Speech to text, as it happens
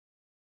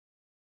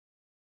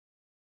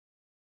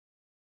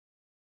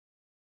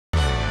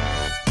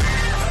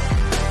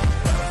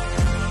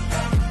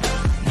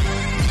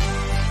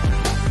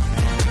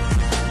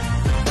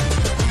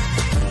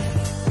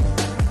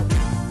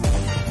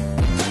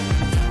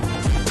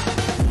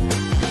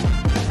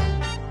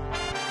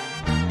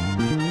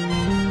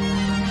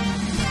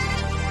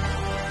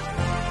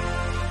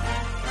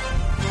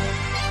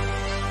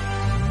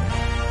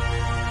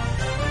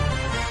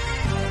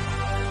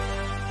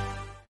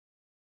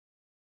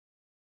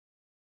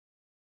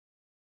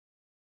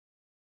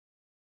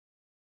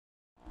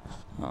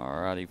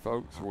Alrighty,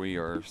 folks, we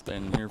are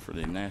standing here for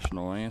the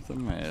national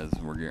anthem as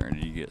we're getting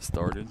ready to get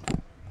started.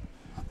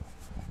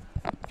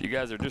 If you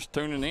guys are just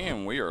tuning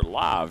in, we are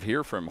live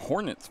here from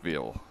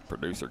Hornetsville.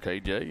 Producer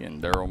KJ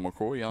and Daryl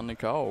McCoy on the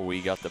call. We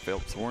got the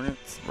Phelps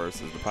Hornets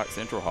versus the Pike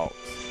Central Hawks.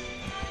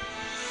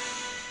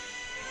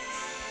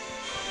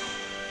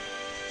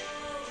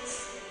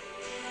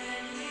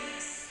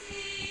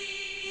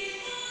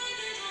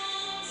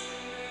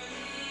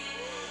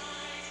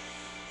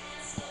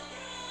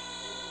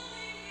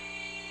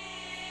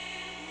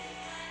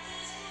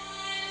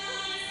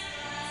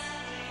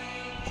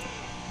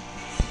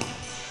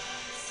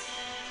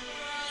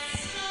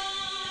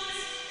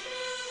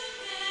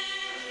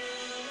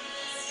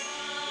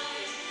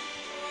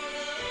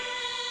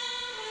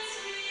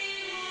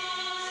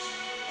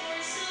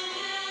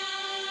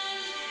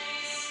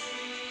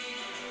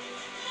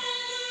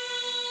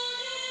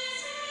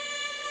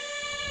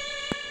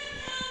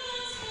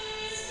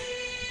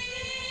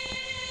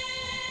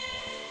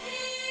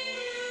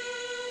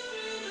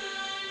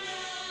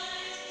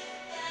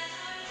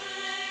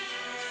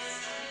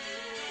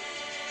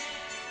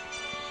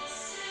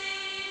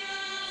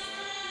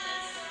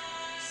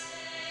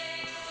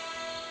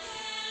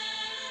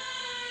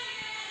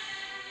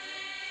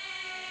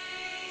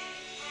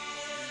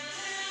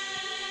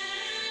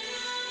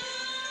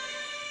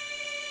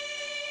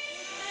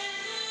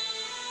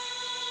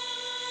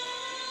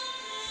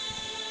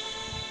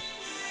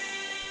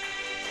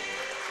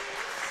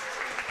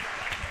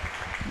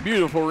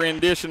 Beautiful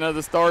rendition of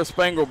the Star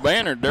Spangled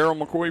Banner. Daryl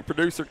McCoy,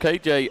 producer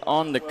KJ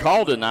on the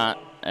call tonight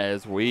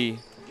as we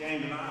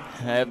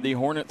have the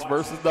Hornets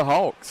versus the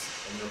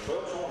Hawks.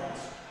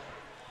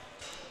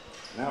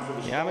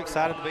 Yeah, I'm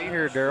excited to be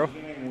here, Daryl.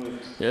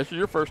 Yeah, this is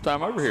your first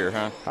time over here,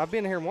 huh? I've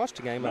been here and watched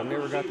a game. I've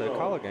never got to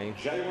call a game.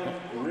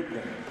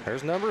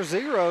 There's number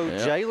 0,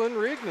 yep.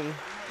 Jalen Rigdon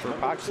for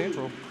Pike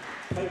Central.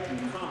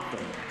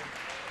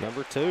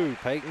 Number 2,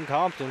 Peyton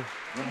Compton.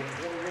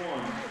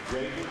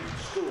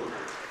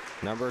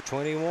 Number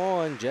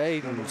 21,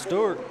 Jaden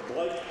Stewart.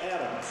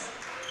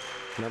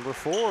 Number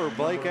 4,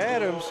 Blake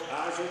Adams.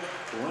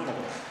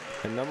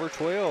 And number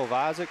 12,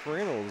 Isaac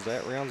Reynolds.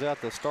 That rounds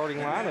out the starting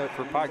lineup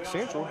for Pike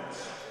Central.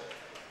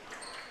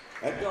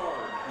 At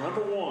guard, number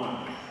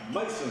 1,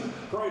 Mason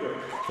Prater.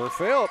 For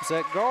Phelps,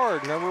 at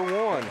guard, number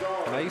 1,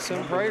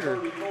 Mason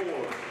Prater.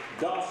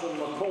 Dawson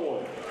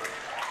McCoy.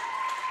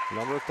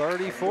 Number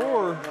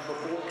 34, Number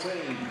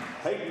 14,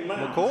 Hayden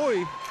Mounts.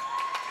 McCoy.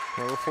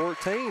 Number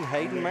 14,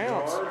 Hayden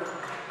Mounts.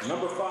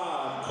 Number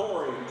 5,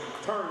 Corey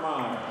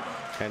Turnmeyer.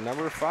 And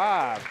number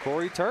 5,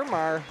 Corey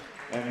Turnmeyer.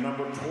 And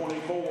number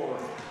 24,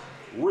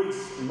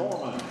 Reese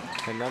Norman.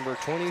 And number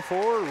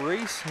 24,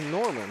 Reese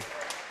Norman.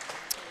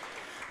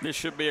 This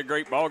should be a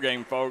great ball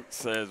game,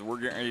 folks, as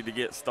we're getting ready to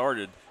get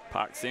started.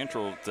 Pike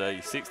Central, it's a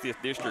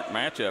 60th District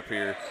matchup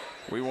here.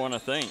 We want to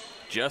thank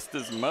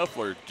Justice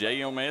Muffler,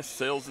 JMS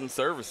Sales and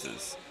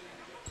Services,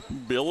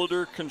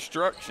 Billiter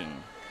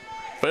Construction,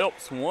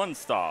 Phelps One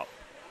Stop,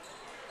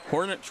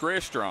 Hornets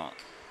Restaurant,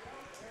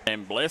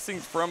 and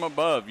Blessings from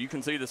Above. You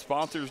can see the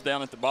sponsors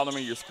down at the bottom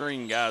of your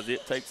screen, guys.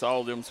 It takes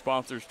all them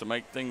sponsors to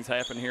make things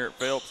happen here at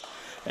Phelps,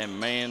 and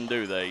man,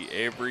 do they.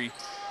 Every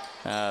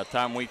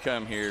time we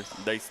come here,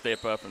 they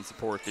step up and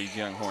support these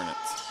young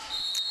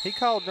Hornets. He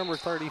called number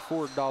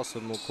 34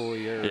 Dawson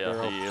McCoy there. Yeah,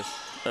 Daryl. he is.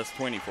 That's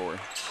 24,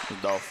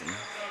 Dawson.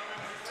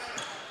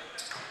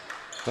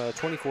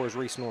 24 is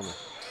Reese Norman.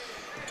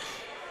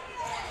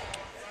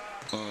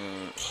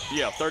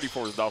 Yeah,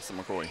 34 is Dawson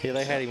McCoy. Yeah,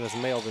 they had him as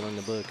Melvin in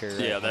the book here.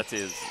 Yeah, that's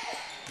his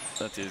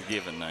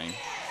given name.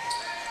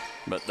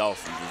 But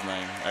Dawson's his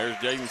name. There's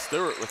Jaden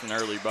Stewart with an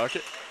early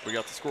bucket. We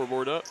got the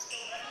scoreboard up.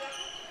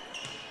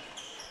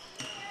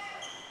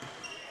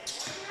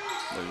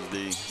 There's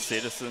the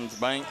Citizens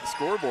Bank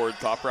scoreboard,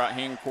 top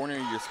right-hand corner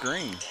of your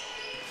screen.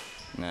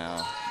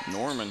 Now,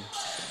 Norman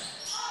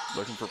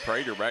looking for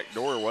Prater. Back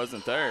door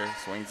wasn't there.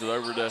 Swings it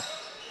over to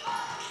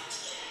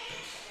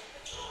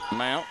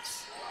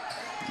Mounts.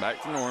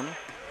 Back to Norman.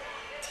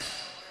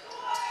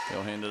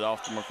 He'll hand it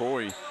off to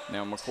McCoy.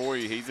 Now,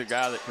 McCoy, he's a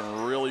guy that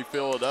can really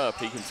fill it up.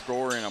 He can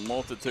score in a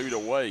multitude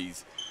of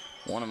ways.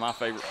 One of my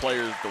favorite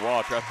players to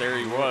watch. Right there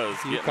he was,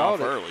 getting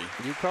off early.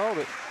 You called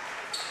it.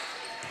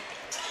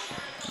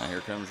 Now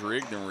here comes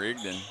Rigdon.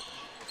 Rigdon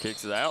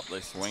kicks it out.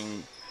 They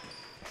swing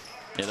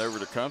it over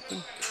to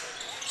Compton.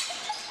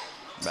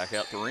 Back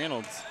out to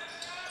Reynolds.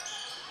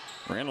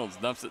 Reynolds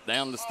dumps it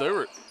down to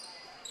Stewart.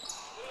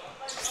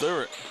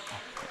 Stewart.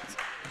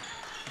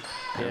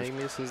 Yeah, he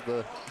misses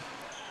the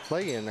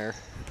play in there.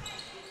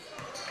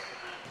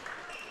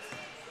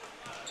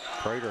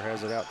 Prater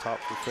has it out top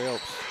for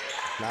Phelps.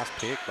 Nice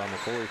pick by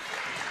McCoy.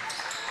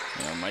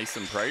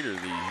 Mason Prater,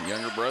 the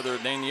younger brother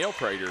of Danielle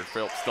Prater,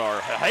 Phelps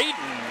star.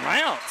 Hayden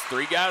Mounts,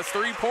 3 guys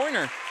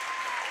three-pointer.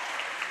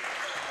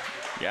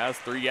 Guys,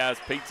 3 Guys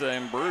Pizza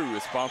and Brew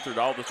has sponsored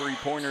all the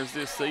three-pointers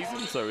this season,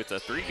 so it's a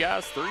 3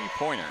 Guys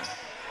three-pointer.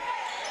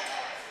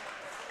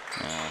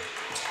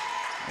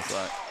 It's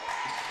like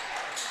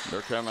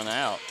they're coming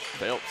out.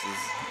 Phelps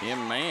is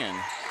in man.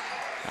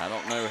 I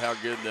don't know how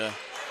good the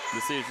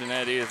decision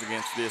that is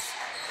against this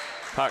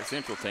Pike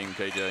Central team,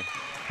 KJ.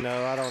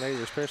 No, I don't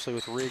either, especially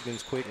with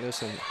Rigdon's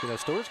quickness. And,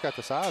 Stewart's got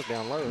the size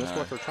down low. That's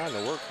what they're trying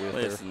to work with.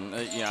 Listen,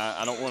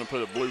 I don't want to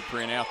put a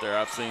blueprint out there.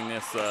 I've seen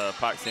this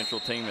Pike Central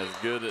team as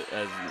good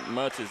as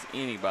much as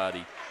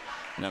anybody.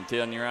 And I'm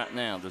telling you right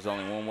now, there's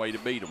only one way to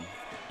beat them,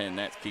 and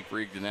that's keep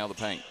Rigdon out of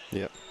the paint.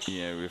 Yep.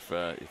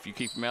 If you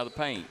keep them out of the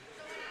paint,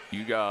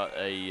 you got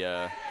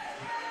a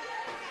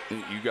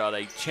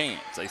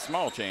chance, a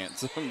small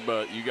chance,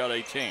 but you got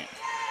a chance.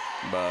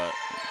 But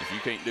if you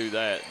can't do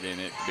that, then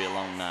it could be a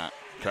long night.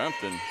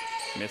 Compton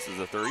misses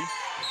a three.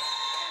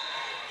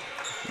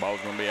 Ball's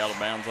going to be out of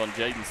bounds on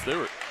Jaden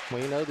Stewart.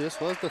 Well,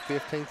 this was the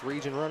 15th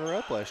region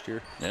runner-up last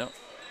year. Yep.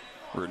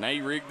 Renee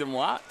Rigdon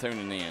White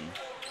tuning in.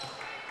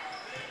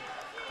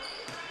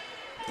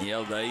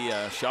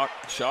 They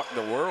shocked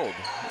the world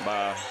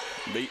by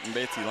beating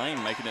Betsy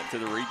Lane, making it to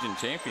the region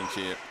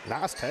championship.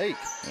 Nice take.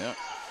 Yep.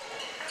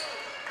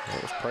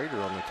 That was Prater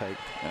on the take.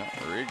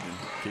 Yep, Rigdon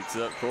kicks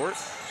it up court.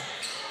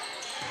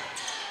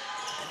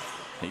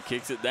 He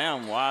kicks it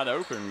down wide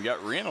open. We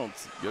got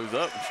Reynolds. Goes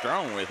up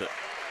strong with it.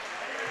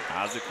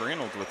 Isaac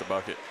Reynolds with the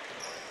bucket.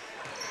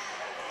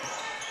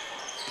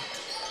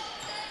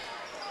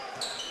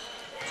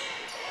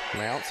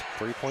 Mounts,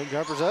 three-point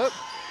jumpers up.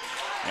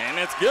 And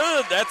it's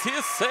good. That's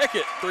his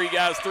second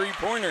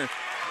three-pointer.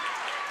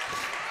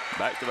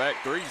 Back-to-back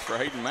threes for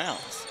Hayden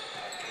Mounts.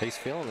 He's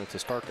feeling it to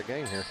start the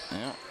game here.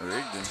 Yeah,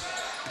 Rigdon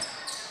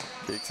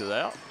kicks it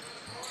out.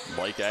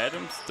 Blake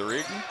Adams to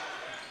Rigdon.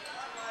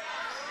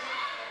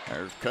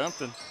 There's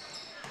Compton.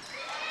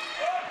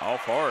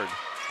 Off hard.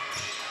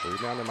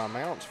 Rebounded by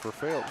Mounts for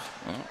Phelps.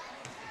 Yeah.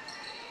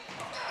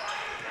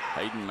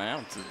 Hayden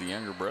Mounts is the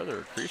younger brother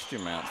of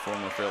Christian Mounts,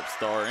 former Phelps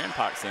star and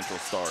Pike Central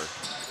star.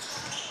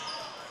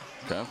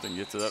 Compton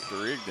gets it up to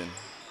Rigdon.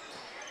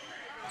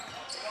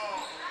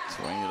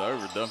 Swing it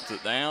over, dumps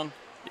it down.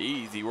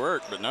 Easy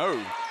work, but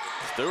no.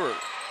 Stewart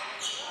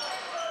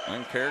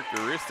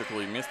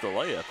uncharacteristically missed the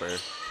layup there.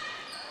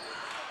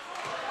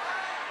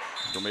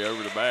 It's going to be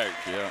over the back,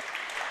 yeah.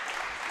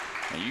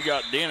 And you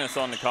got Dennis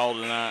on the call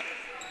tonight.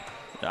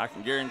 I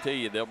can guarantee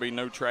you there'll be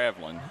no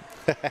traveling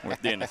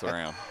with Dennis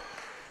around.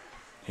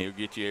 He'll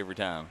get you every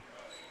time.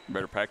 You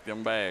better pack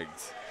them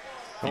bags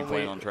if you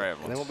plan on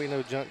traveling. There won't be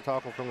no junk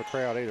talking from the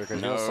crowd either,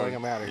 because he'll sling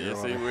them out of here.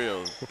 Yes, he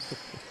will.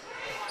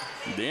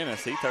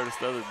 Dennis, he told us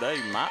the other day,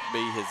 might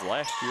be his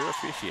last year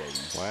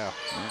officiating. Wow.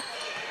 Yeah.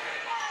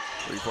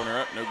 Three-pointer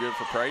up, no good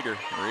for Prater.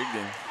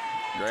 Rigdon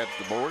grabs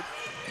the board.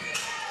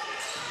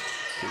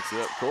 Kicks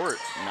it up court.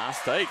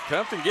 Nice take.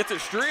 Compton gets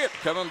it stripped.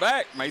 Coming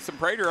back. Mason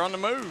Prater on the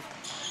move.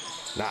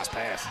 Nice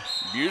pass.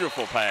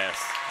 Beautiful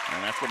pass.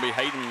 And that's going to be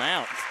Hayden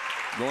Mounts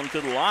going to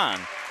the line.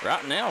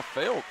 Right now,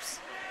 Phelps,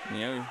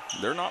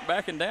 they're not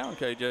backing down,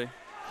 KJ.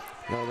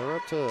 No, they're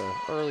up to an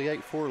early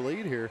 8-4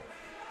 lead here.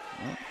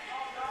 Yeah.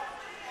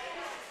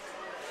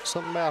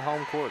 Something about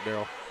home court,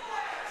 Daryl.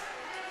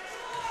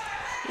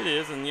 It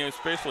is, and,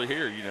 especially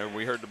here,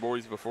 we heard the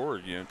boys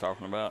before,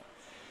 talking about,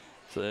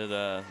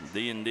 said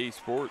D&D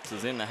Sports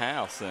is in the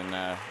house, and,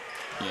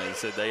 they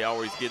said they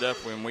always get up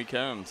when we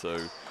come, so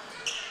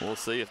we'll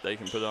see if they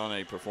can put on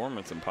a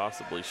performance and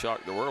possibly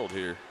shock the world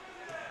here.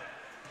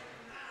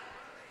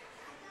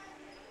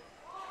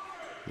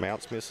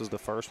 Mounts misses the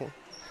first one.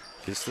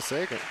 Gets the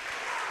second.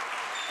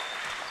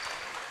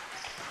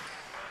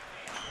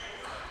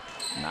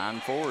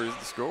 9-4 is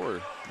the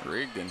score.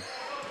 Rigdon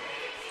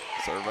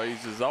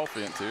surveys his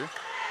offense here.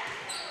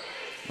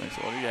 That's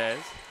what he has.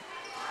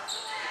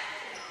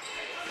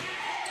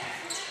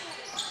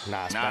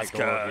 Nice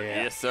cut.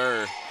 Yeah. Yes,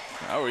 sir.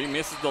 Oh, he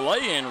misses the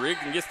lay-in.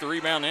 Rigdon gets the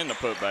rebound and the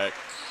putback.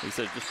 He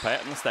said just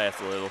patting the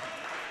stats a little.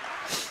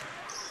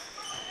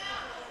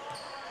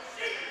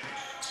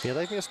 Yeah,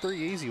 they missed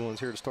three easy ones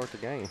here to start the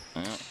game.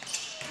 Yeah.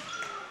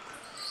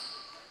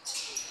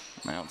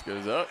 Mounts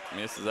goes up,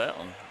 misses that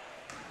one.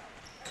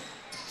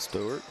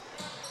 Stewart.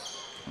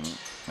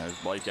 There's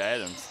Blake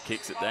Adams,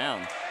 kicks it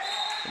down.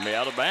 Gonna be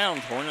out of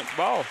bounds, Hornets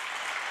ball.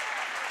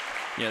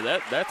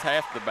 That's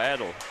half the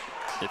battle.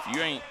 If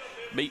you ain't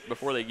beat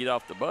before they get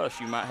off the bus,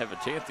 you might have a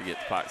chance to get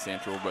to Pike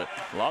Central, but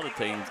a lot of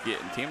teams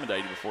get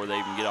intimidated before they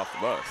even get off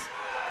the bus.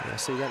 I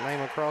see that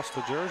name across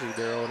the jersey,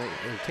 Daryl, and it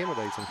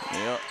intimidates them.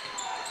 Yep.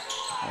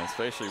 And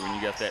especially when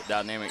you got that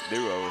dynamic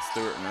duo with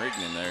Stewart and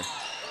Rigdon there.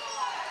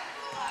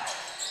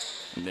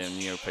 And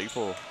then,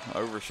 people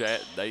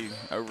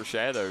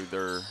overshadow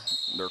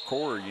their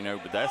core,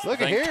 but that's Look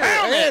the thing. Look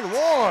at here, and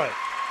one.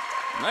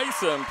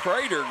 Mason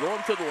Prater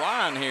going to the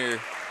line here.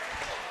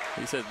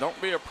 He says, don't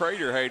be a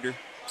Prater hater.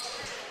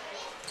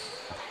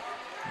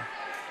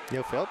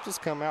 Phelps has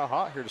come out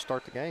hot here to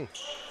start the game.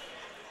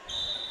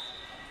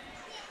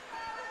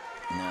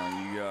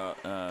 Now you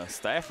got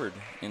Stafford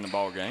in the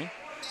ball game.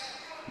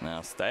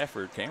 Now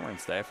Cameron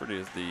Stafford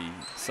is the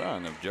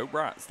son of Joe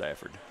Bryant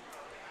Stafford,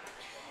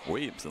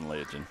 Williamson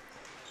legend.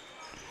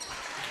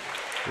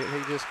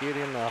 Didn't he just get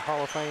in the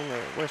Hall of Fame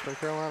at Western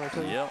Carolina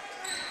too? Yep,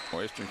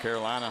 Western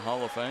Carolina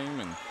Hall of Fame,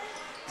 and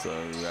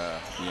so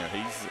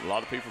he's a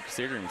lot of people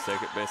consider him the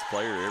second best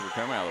player to ever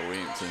come out of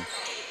Williamson.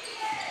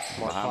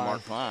 Behind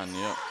Mark Klein,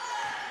 yep.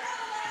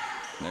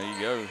 There you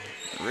go.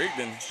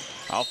 Rigdon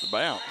off the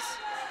bounce.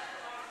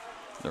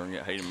 They're going to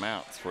get Hayden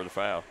Mounts for the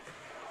foul.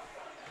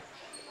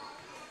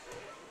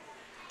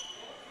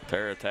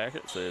 Tara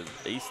Tackett says,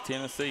 East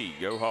Tennessee,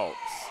 go Hawks.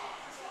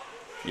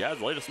 You guys,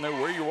 let us know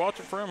where you're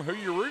watching from, who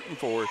you're rooting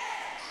for.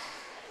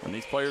 When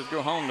these players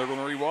go home, they're going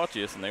to rewatch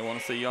this, and they want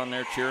to see you on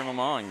there cheering them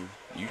on.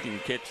 You can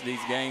catch these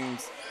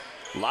games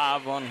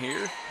live on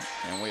here,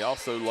 and we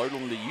also load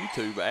them to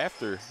YouTube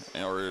after,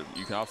 or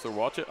you can also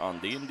watch it on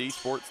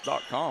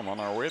dndsports.com on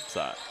our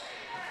website.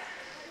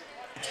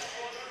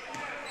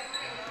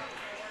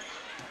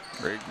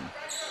 Rigdon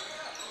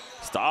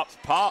stops,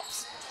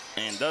 pops,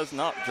 and does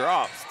not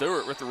drop.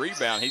 Stewart with the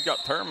rebound. He's got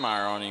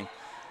Turnmeyer on him.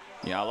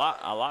 Yeah,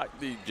 I like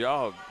the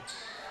job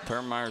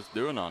Turnmeyer's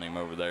doing on him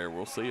over there.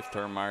 We'll see if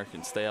Turnmeyer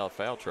can stay out of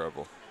foul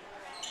trouble.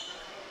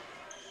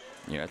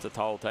 Yeah, it's a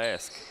tall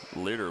task,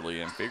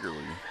 literally and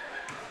figuratively,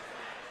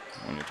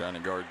 when you're trying to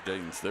guard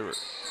Jaden Stewart.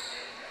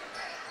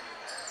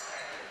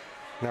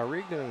 Now,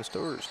 Rigdon and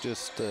Stewart's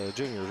just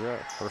juniors, right?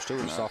 Or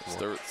Stewart's sophomore?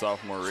 Stewart's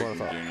sophomore, Rigdon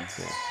junior.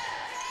 Yeah.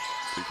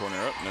 Three-pointer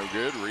up, no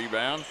good.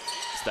 Rebound,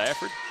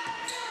 Stafford.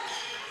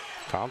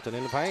 Compton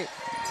in the paint.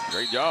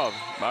 Great job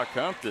by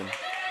Compton.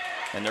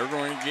 And they're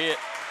going to get,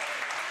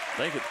 I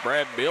think it's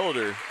Brad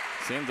Builder,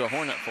 sends a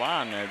Hornet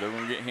flying there. They're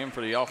going to get him for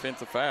the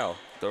offensive foul.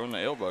 Throwing the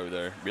elbow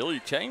there. Billy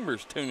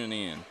Chambers tuning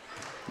in.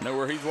 Know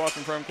where he's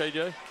watching from,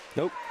 KJ?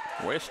 Nope.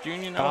 West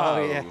Union,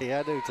 Ohio. Oh, yeah,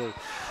 I do too.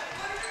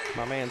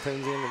 My man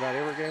tunes in about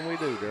every game we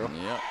do, girl.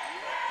 Yep.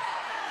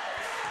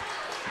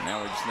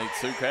 Now we just need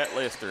Sue Cat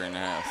Lester in the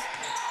house.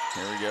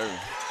 Here we go.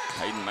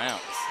 Hayden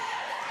Mounts.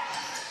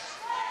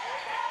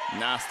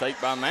 Nice take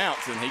by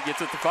Mounts, and he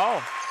gets it to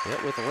fall.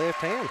 Yep, with the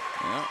left hand.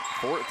 Yep,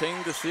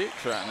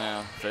 14-6 right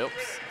now.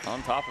 Phelps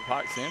on top of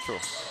Pike Central.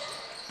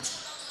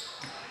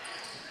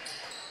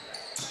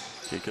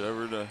 Kick it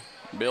over to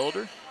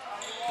Builder.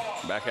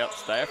 Back out to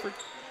Stafford.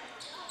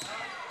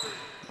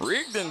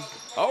 Rigdon.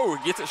 Oh,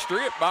 he gets it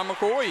stripped by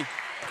McCoy.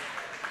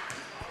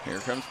 Here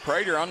comes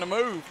Prater on the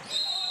move.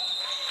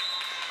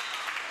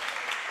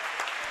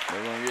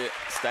 They're going to get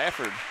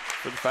Stafford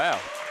for the foul.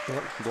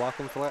 Yep,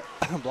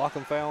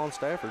 blocking foul on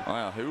Stafford.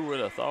 Wow, who would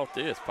have thought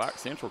this? Pike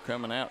Central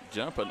coming out,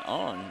 jumping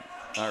on,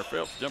 or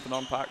Phelps jumping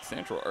on Pike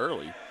Central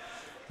early.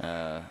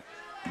 David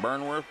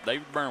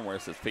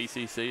Burnworth says,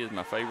 PCC is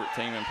my favorite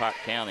team in Pike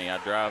County. I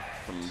drive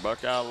from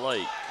Buckeye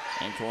Lake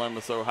in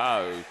Columbus,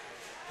 Ohio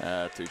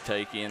to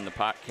take in the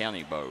Pike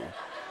County Bowl.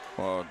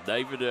 Well,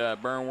 David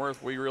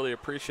Burnworth, we really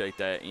appreciate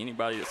that.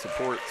 Anybody that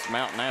supports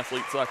mountain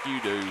athletes like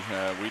you do,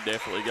 we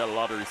definitely got a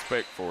lot of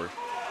respect for.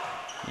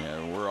 You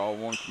know, we're all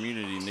one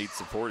community and need to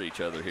support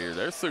each other here.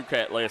 There's Sue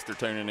Cat Lester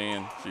tuning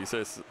in. She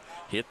says,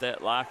 hit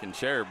that like and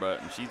share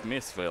button. She's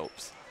Miss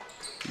Phelps.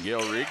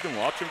 Gail Rigdon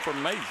watching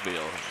from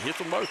Maysville. Hits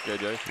them both,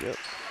 KJ. Yep.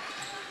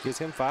 Gives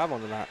him 5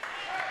 on the night.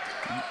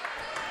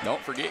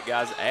 Don't forget,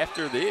 guys,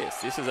 after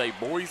this is a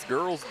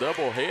boys-girls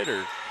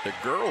doubleheader. The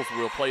girls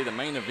will play the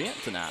main event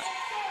tonight.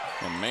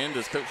 And man,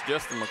 does Coach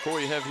Justin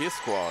McCoy have his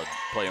squad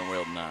playing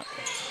well tonight,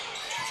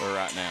 or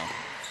right now.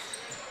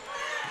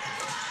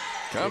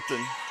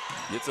 Compton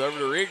gets over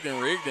to Rigdon.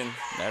 Rigdon,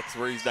 that's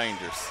where he's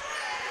dangerous.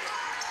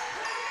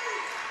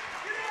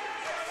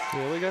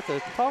 Yeah, we got to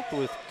talk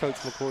with Coach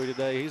McCoy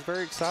today. He's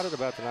very excited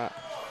about tonight.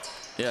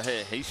 Yeah,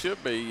 he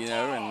should be, you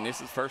know, and this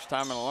is the first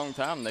time in a long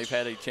time they've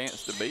had a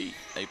chance to beat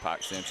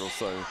Pike Central.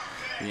 So,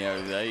 you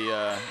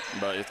know,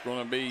 but it's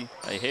going to be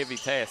a heavy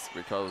task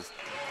because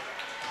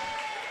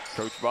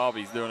Coach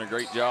Bobby's doing a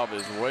great job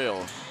as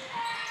well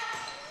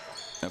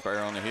up there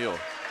on the hill.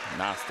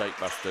 Nice take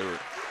by Stewart.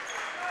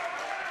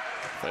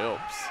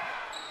 Phelps.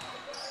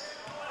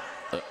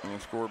 Going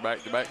to score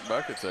back-to-back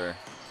buckets there.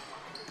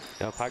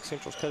 Yeah, Pike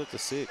Central's cut it to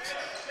 6.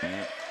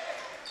 Yeah.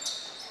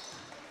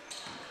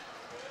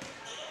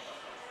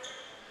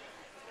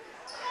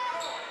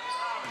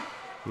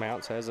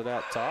 Mounts has it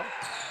out top.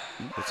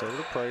 It's over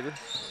to Prater.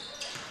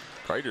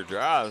 Prater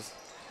drives.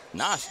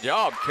 Nice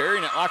job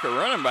carrying it like a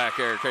running back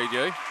there,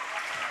 KJ.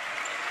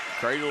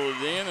 Cradled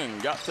it in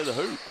and got to the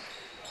hoop.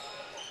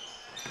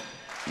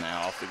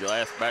 Now off the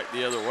glass back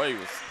the other way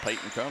was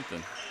Peyton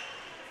Compton.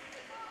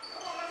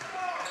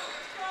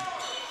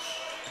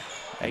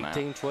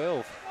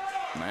 18-12.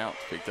 Mounts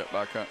picked up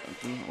by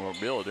Compton, or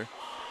Builder.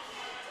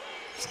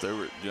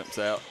 Stewart jumps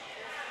out.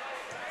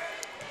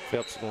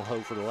 Phelps is going to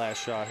hold for the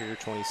last shot here.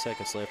 20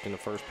 seconds left in the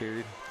first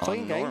period.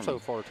 Clean game so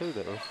far, too,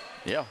 though.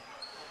 Yeah.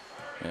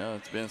 Yeah,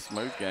 it's been a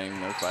smooth game.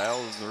 No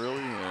fouls, really.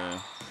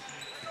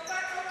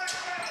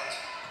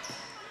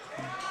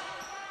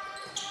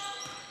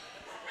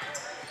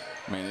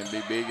 I mean, it'd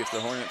be big if the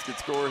Hornets could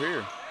score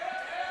here.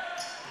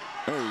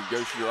 Oh, he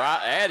goes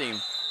right at him.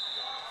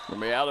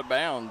 Gonna be out of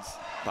bounds.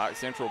 Pike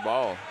Central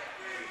ball.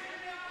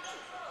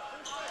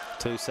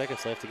 2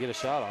 seconds left to get a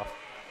shot off.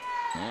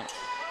 Yeah.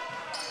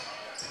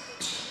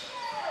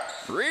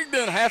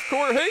 Rigdon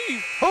half-court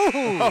heave.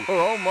 Oh,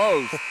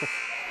 almost.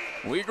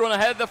 We're going to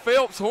have the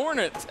Phelps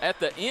Hornets at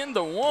the end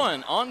of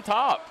one on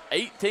top,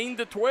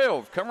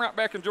 18-12. Come right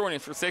back and join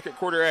us for second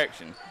quarter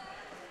action.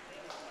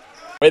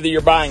 Whether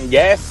you're buying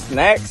gas,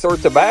 snacks, or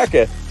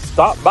tobacco,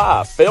 stop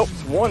by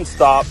Phelps One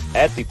Stop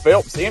at the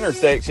Phelps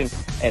intersection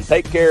and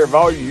take care of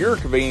all your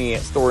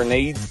convenience store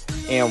needs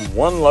in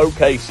one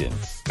location.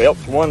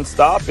 Phelps One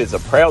Stop is a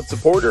proud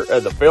supporter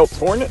of the Phelps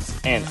Hornets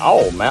and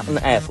all mountain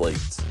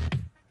athletes.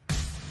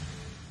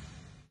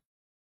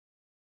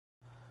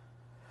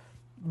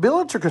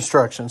 Billiter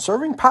Construction,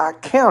 serving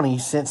Pike County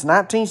since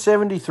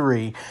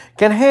 1973,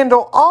 can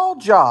handle all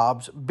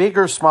jobs, big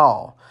or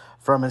small,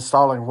 from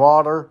installing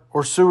water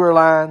or sewer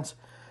lines,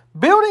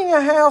 building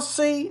a house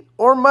seat,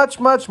 or much,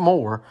 much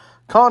more.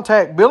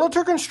 Contact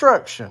Billiter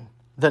Construction,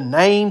 the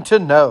name to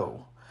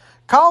know.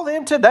 Call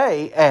them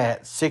today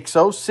at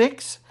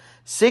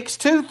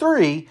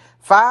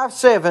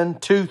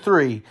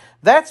 606-623-5723.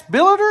 That's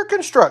Billiter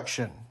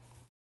Construction.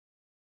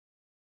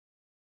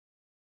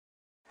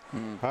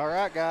 All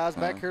right, guys,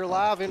 back here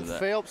live in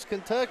Phelps,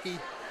 Kentucky.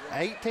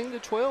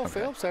 18-12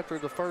 Phelps after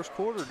the first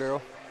quarter,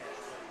 Daryl.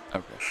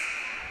 Okay.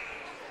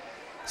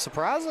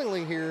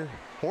 Surprisingly here,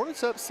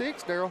 Hornets up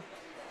 6, Daryl.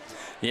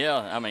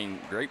 Yeah, I mean,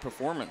 great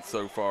performance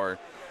so far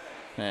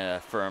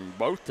from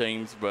both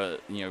teams,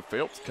 but, you know,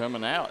 Phelps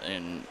coming out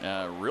and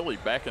really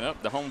backing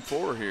up the home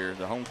floor here,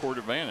 the home court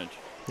advantage.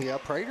 Yeah,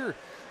 Prater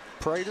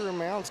and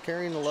Mounts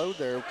carrying the load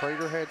there.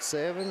 Prater had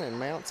 7 and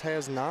Mounts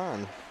has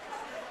 9.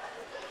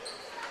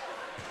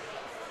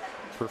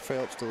 For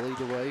Phelps to lead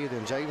the way.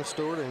 Then Jaden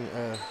Stewart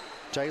and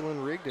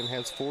Jalen Rigdon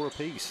has 4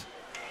 apiece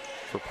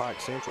for Pike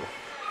Central.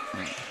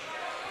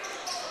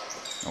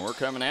 And we're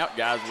coming out,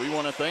 guys. We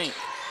want to thank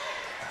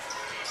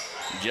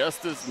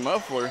Justice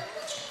Muffler,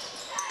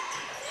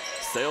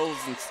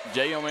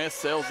 JMS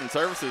Sales and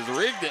Services.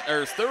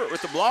 Stewart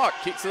with the block,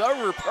 kicks it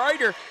over.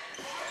 Prater,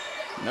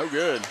 no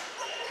good.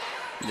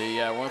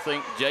 I want to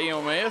thank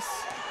JMS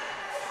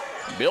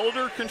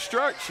Builder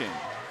Construction.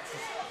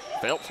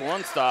 Phelps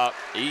One Stop,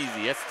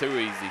 easy. That's too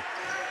easy.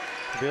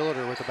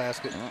 Billiter with the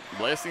basket.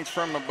 Blessings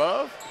from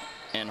Above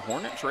and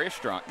Hornets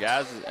Restaurant.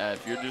 Guys,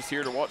 if you're just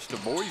here to watch the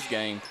boys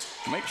game,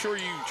 make sure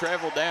you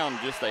travel down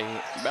just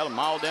about a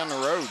mile down the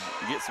road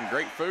and get some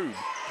great food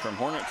from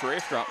Hornets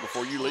Restaurant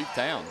before you leave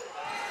town.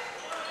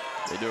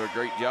 They do a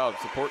great job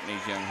supporting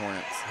these young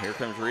Hornets. Here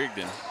comes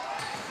Rigdon.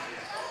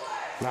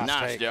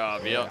 Nice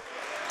job, yep.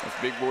 That's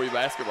big boy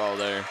basketball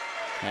there.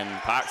 And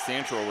Pike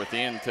Central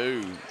within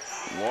 2,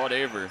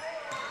 whatever.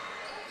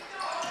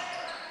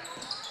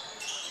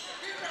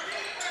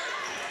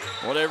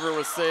 Whatever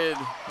was said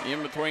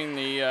in between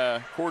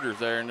the quarters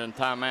there and then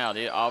timeout,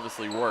 it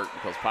obviously worked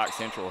because Pike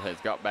Central has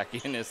got back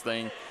in this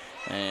thing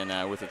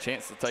and with a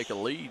chance to take a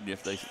lead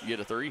if they get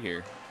a 3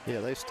 here.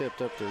 Yeah, they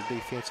stepped up their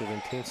defensive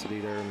intensity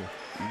there in the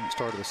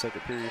start of the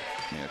second period.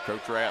 Yeah,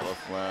 Coach Ratliff,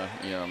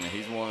 you know, I mean,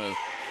 he's one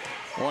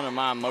of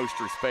my most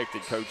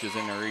respected coaches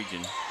in the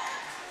region.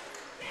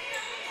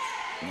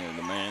 You know,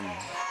 the man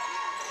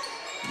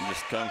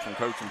just come from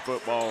coaching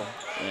football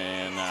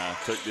and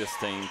took this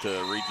team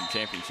to a region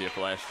championship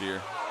last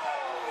year.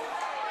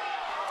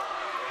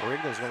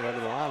 Rigdon's going to go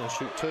to the line and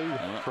shoot 2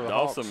 for the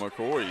Dawson Hawks.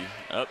 McCoy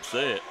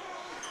upset.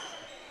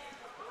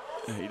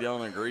 He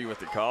don't agree with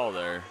the call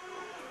there.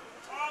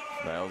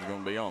 Foul's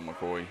going to be on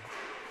McCoy.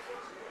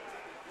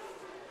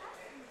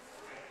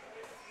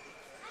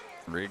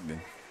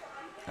 Rigdon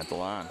at the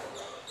line.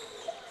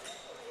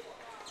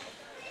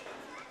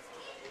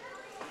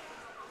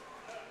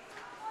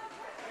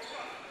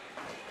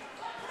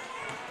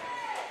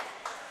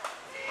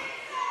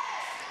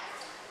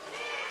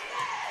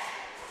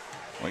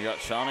 We got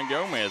Shauna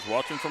Gomez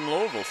watching from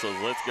Louisville, says,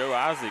 let's go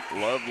Isaac,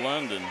 love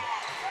London.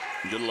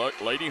 Good luck,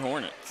 Lady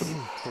Hornets.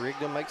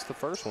 Rigdon makes the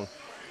first one.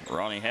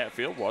 Ronnie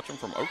Hatfield watching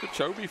from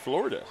Okeechobee,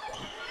 Florida.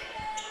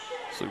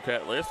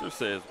 Sukat Lester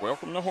says,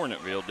 welcome to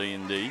Hornetville,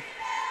 D&D.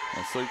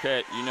 And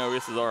Sukat, you know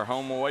this is our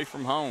home away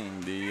from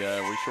home. We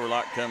sure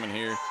like coming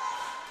here.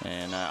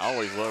 And I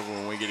always love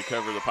when we get to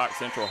cover the Pike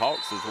Central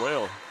Hawks as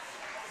well.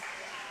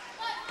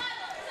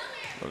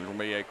 There's going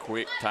to be a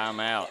quick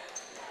timeout.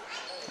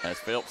 As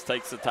Phelps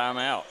takes the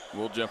timeout,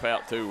 we'll jump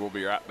out too. We'll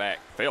be right back.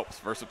 Phelps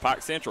versus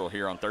Pike Central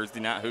here on Thursday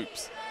Night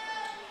Hoops.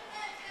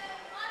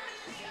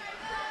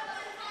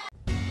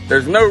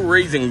 There's no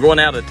reason going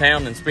out of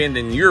town and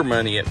spending your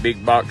money at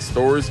big box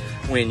stores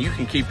when you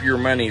can keep your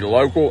money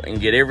local and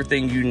get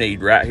everything you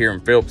need right here in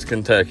Phelps,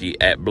 Kentucky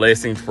at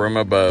Blessings from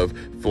Above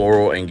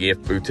Floral and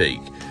Gift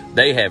Boutique.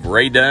 They have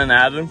Ray Dunn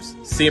items,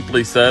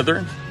 Simply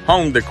Southern,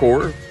 home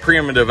decor,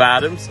 primitive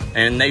items,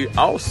 and they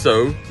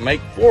also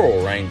make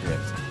floral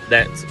arrangements.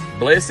 That's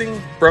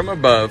Blessing from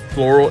Above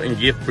Floral and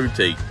Gift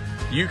Boutique.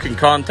 You can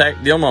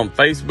contact them on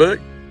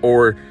Facebook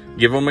or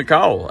give them a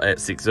call at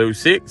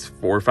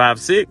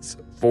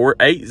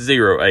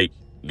 606-456-4808.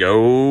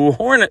 Go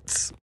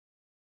Hornets!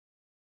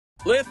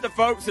 Let the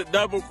folks at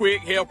Double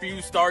Quick help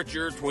you start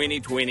your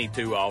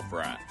 2022 off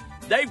right.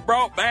 They've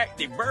brought back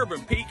the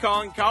Bourbon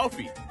Pecan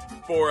Coffee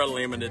for a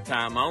limited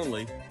time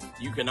only.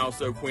 You can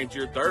also quench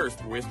your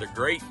thirst with the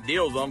great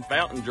deals on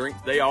fountain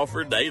drinks they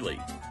offer daily.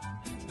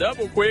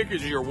 Double Quick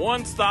is your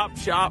one-stop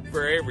shop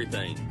for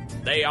everything.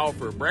 They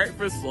offer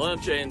breakfast,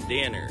 lunch, and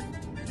dinner.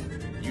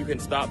 You you can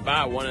stop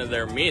by one of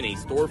their many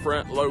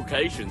storefront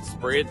locations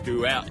spread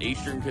throughout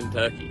eastern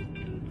Kentucky.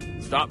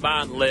 Stop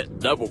by and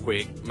let Double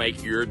Quick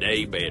make your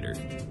day better.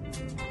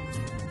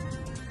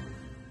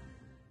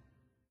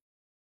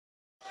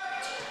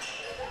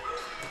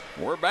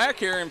 We're back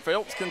here in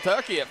Phelps,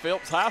 Kentucky at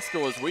Phelps High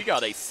School as we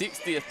got a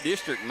 60th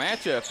district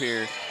matchup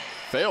here.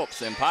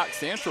 Phelps and Pike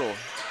Central.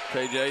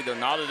 KJ, they're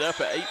knotted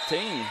up at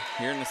 18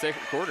 here in the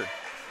second quarter.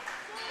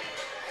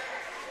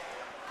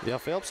 Yeah,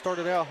 Phelps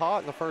started out hot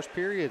in the first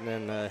period,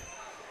 and then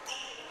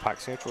Pike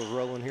Central was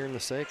rolling here in the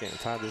second and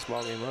tied this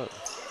ball game up.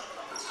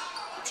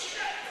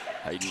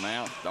 Hayden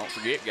Mount, don't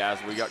forget, guys,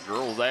 we got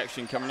girls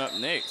action coming up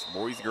next.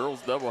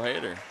 Boys-girls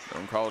doubleheader.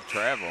 They're called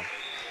travel.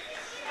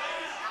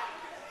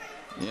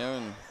 Yeah,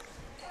 and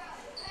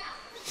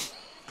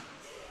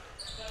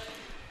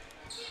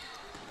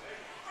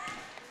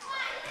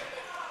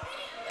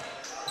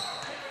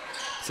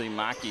see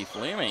Mikey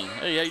Fleming.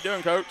 Hey, how you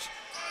doing, Coach?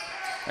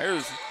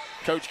 There's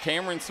Coach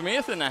Cameron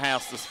Smith in the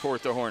house to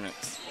support the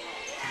Hornets.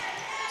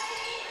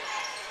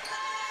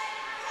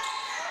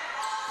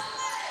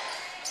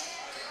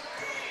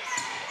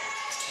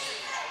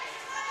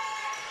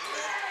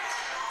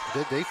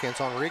 Good defense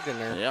on Rigdon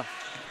there. Yeah.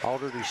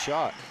 Altered his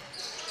shot.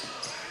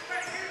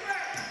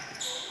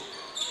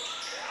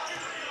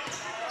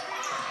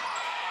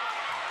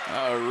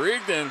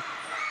 Rigdon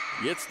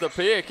gets the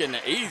pick and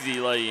the easy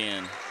lay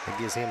in. It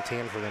gives him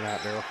 10 for the night,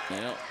 Daryl.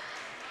 Yeah.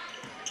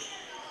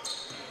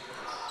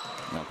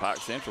 Now Pike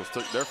Central's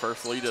took their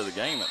first lead of the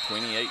game at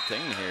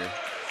 20-18 here.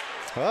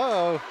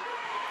 Uh-oh.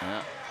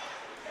 Yeah.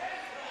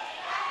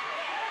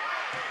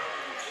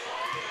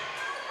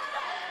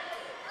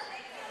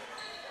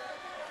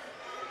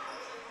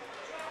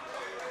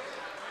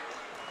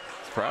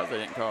 Surprised they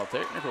didn't call a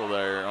technical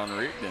there on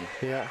Rigdon.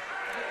 Yeah.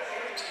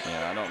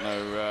 Yeah, I don't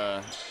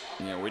know.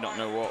 We don't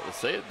know what was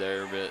said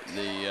there, but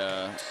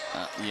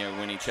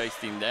when he chased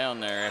him down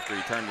there after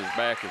he turned his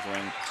back is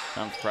when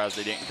I'm surprised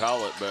they didn't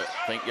call it. But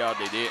thank God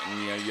they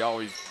didn't. You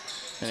always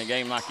in a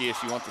game like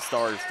this, you want the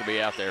stars to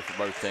be out there for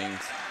both teams.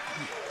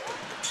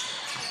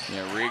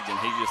 Rigdon,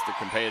 he's just a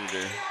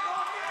competitor.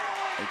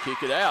 They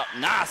kick it out.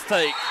 Nice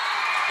take.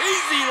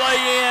 Easy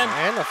lay in.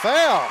 And the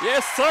foul.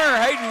 Yes,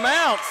 sir. Hayden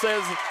Mount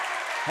says,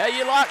 "How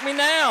you like me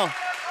now?"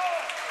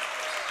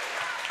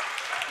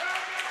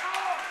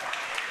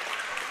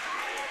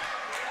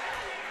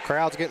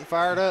 Crowd's getting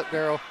fired up,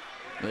 Daryl.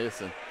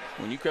 Listen,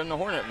 when you come to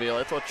Hornetville,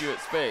 that's what you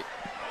expect.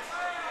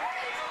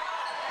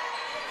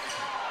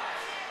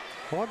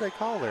 What'd they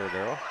call there,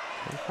 Daryl?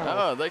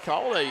 Oh, they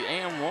called a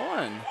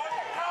and1.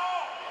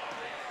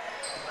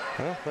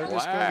 Well, they're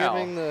just going to give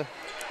him the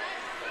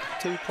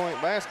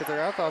 2-point basket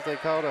there. I thought they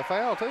called a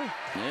foul, too.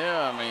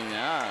 Yeah,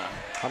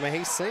 I mean,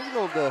 he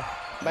signaled the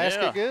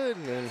basket good,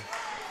 and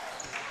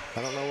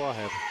I don't know what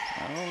happened.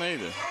 I don't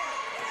either.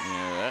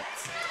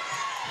 That's...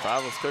 If I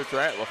was Coach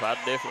Ratliff,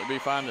 I'd definitely be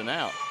finding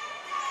out.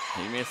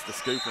 He missed the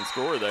scoop and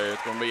score there.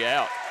 It's going to be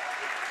out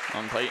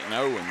on Peyton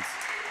Owens.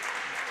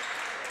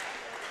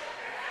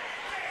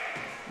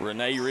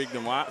 Renee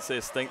Rigdon-White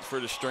says, thanks for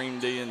the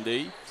stream,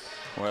 D&D.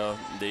 Well,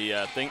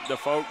 thank the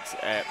folks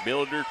at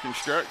Builder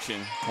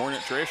Construction,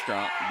 Hornets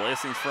Restaurant,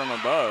 blessings from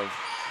above.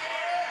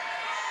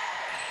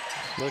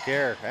 Look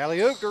here,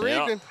 alley-oop to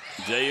Rigdon.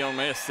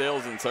 JMS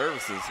Sales and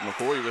Services,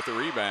 McCoy with the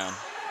rebound.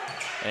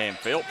 And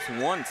Phelps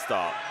one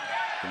stop.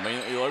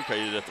 Conveniently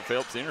located at the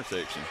Phelps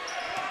intersection.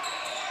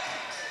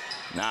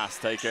 Nice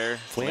take there.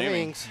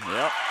 Flemings.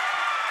 Yep.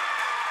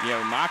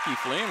 Mikey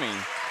Fleming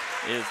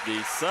is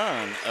the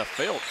son of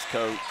Phelps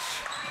coach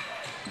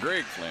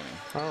Greg Fleming.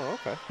 Oh,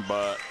 okay.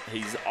 But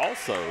he's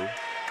also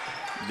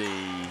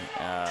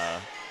the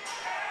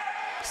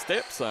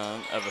stepson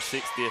of a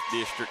 60th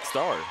district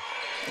star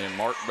in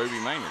Mark Booby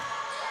Maynard.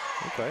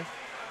 Okay.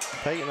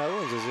 Peyton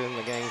Owens is in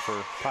the game for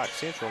Pike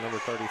Central, number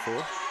 34.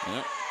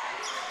 Yep.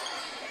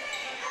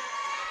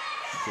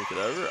 Kick it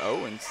over.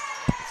 Owens,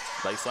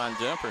 baseline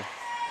jumper.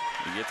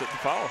 He gets it to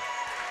fall.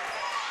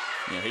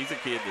 He's a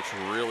kid that's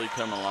really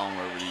come along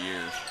over the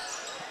years.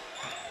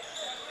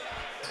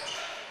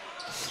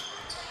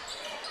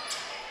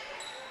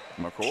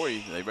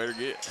 McCoy, they better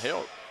get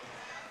help.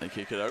 They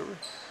kick it over.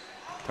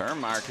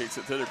 Turnmeyer kicks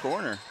it to the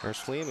corner. There's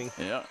Fleming.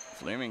 Yeah,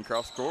 Fleming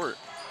cross court.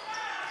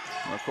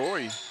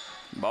 McCoy,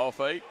 ball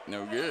fake,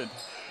 no good.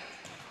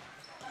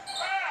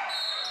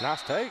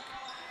 Nice take.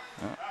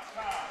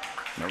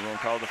 Never gonna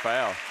call the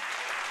foul.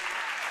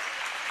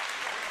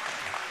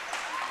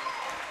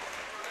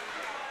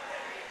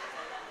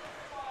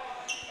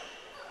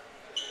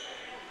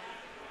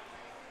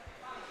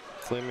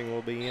 Fleming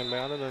will be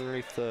inbounded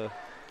underneath the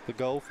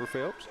goal for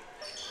Phelps.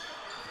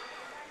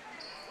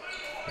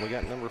 We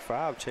got number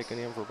 5 checking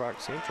in for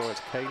Pike Central. It's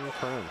Caden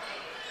Crum.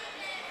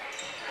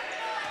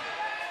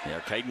 Yeah,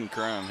 Caden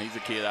Crum, he's a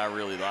kid I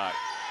really like.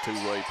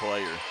 Two-way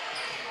player.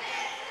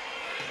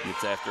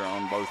 Gets after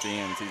on both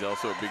ends. He's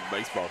also a big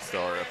baseball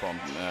star up on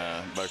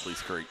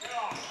Buckley's Creek.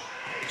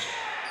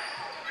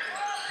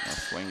 Now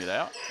swing it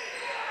out.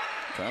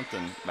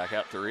 Compton back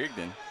out to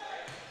Rigdon.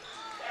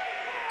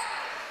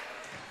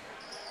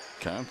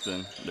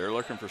 Compton, they're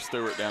looking for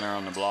Stewart down there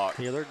on the block.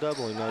 Yeah, they're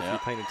doubling though, if you're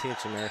paying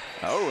attention there.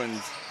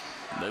 Owens,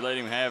 they let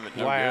him have it.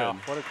 No wow,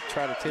 good. what a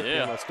try to tip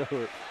him by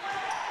Stewart.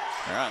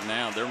 Right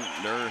now,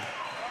 they're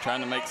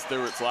trying to make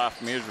Stewart's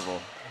life miserable.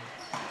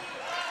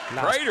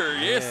 Nice. Prater,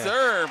 yes,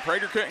 sir.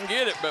 Prater couldn't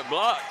get it, but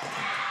blocked.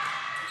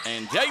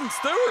 And Jaden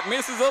Stewart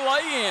misses a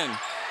lay-in.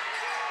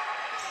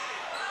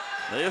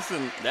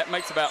 Listen, that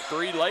makes about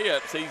 3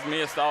 layups he's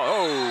missed all.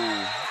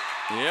 Oh,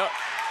 yep.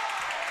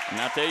 And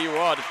I tell you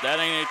what, if that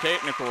ain't a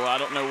technical, I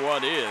don't know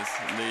what is.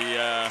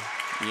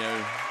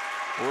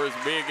 We're as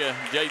big a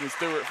Jaden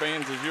Stewart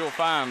fans as you'll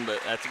find, but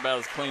that's about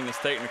as clean as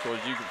technical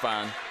as you can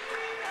find.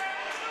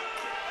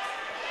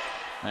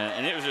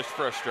 And it was just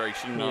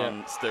frustration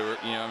on Stewart.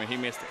 He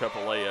missed a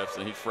couple layups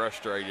and he's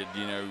frustrated,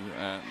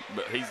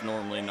 but he's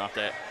normally not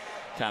that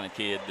kind of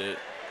kid that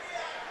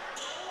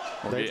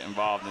will get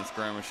involved in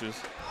skirmishes.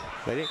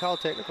 They didn't call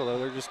technical, though.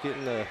 They're just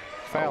getting the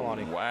foul on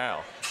him.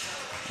 Wow.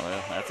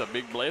 Well, that's a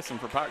big blessing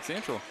for Pike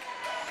Central.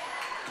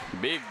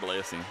 Big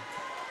blessing.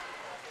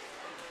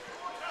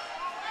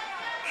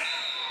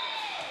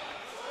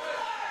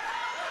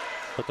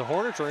 But the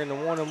Hornets are in the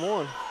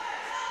 1-on-1.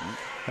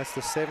 That's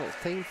the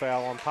 7th team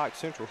foul on Pike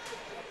Central.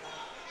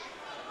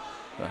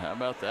 Well, how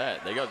about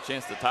that? They got a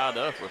chance to tie it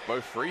up with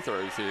both free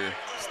throws here.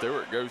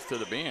 Stewart goes to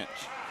the bench.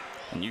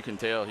 And you can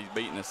tell he's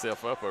beating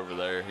himself up over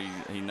there.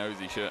 He knows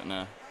he shouldn't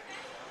have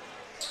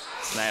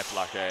snapped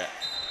like that.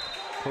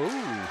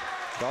 Ooh.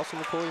 Dawson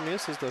McCoy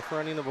misses the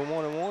front end of a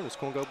 1-on-1. It's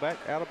going to go back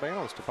out of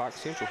bounds to Pike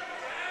Central.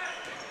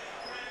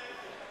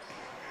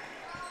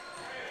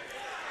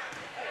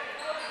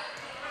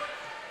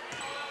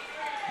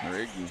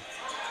 Rigby.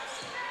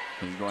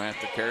 He's going to have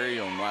to carry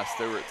him while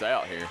Stewart's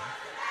out here.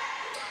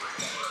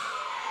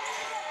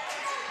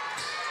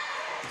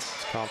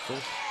 It's Compton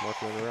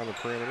working around the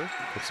perimeter.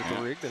 It's it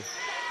to Rigdon.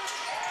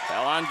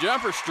 Foul line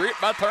jumper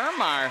stripped by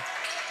Turnmeyer.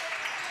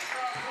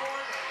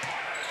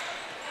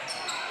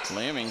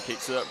 Fleming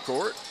kicks it up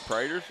court.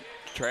 Prater's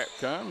trap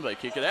comes. They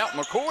kick it out.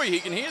 McCoy, he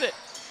can hit it.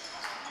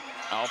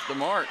 Off the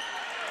mark.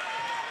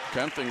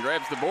 Compton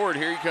grabs the board.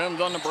 Here he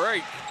comes on the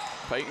break.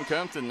 Peyton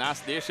Compton,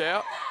 nice dish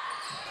out.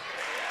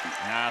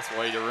 Nice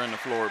way to run the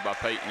floor by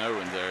Peyton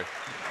Owens there.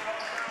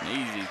 And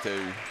easy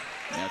too.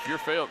 Now, if you're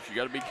Phelps, you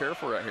got to be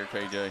careful right here,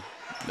 KJ.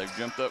 They've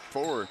jumped up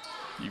forward.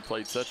 You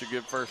played such a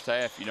good first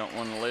half, you don't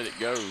want to let it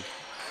go.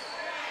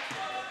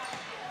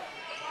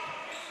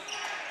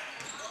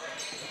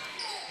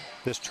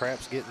 This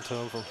trap's getting to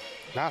him from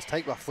nice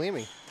take by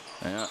Fleming.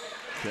 Yeah,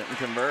 couldn't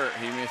convert.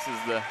 He misses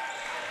the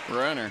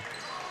runner.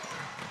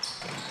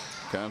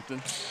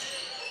 Compton.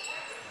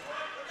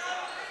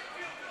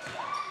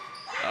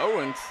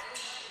 Owens.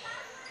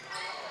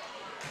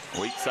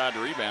 Weak side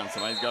rebound.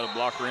 Somebody's got to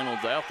block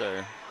Reynolds out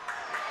there.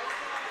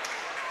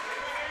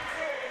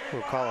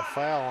 We'll call a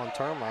foul on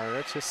Turnmeyer.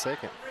 That's his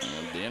second.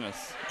 And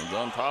Dennis is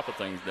on top of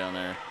things down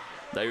there.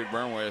 David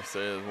Burnwell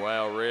says,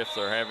 wow, refs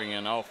are having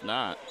an off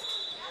night.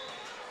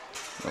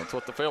 That's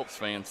what the Phelps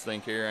fans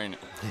think here, ain't it?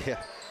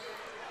 Yeah.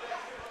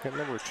 Got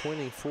number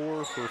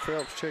 24 for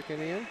Phelps checking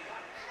in.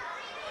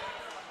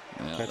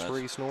 Yeah, that's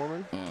Reese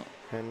Norman. Yeah.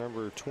 And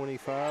number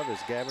 25 is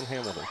Gavin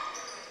Hamilton.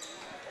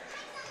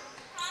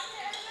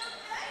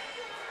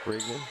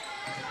 Rigdon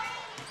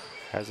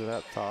has it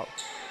up top.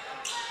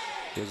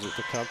 Gives it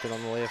to Compton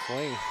on the left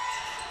wing.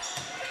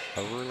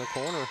 Over in the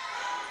corner.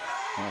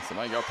 Well,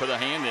 somebody got to put a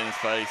hand in his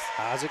face.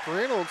 Isaac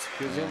Reynolds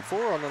gives him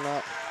 4 on the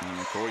night. And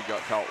McCoy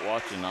got caught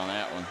watching on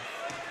that one.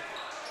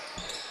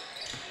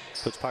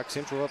 Puts Pike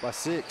Central up by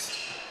 6.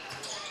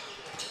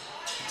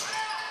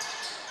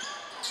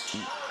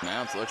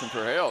 Now it's looking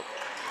for help.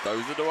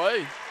 Throws it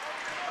away.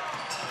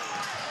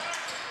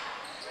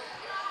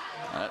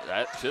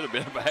 That should have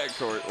been a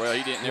backcourt. Well,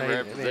 he didn't never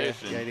have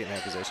possession. Yeah, he didn't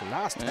have possession.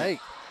 Nice take.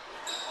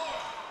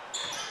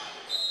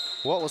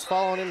 What was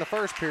following in the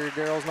first period,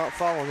 Daryl's not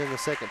following in the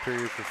second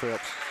period for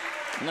Phelps.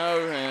 No,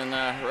 and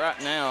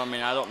right now, I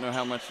mean, I don't know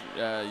how much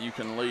you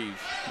can leave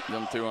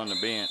them two on the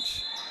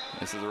bench.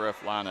 This is a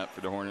rough lineup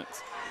for the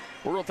Hornets.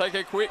 We're going to take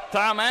a quick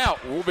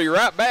timeout. We'll be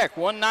right back.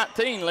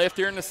 1:19 left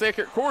here in the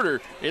second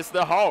quarter. It's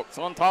the Hawks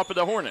on top of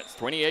the Hornets,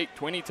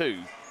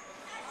 28-22.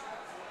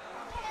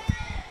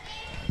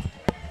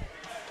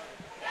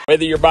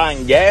 Whether you're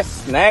buying gas,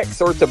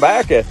 snacks, or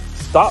tobacco,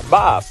 stop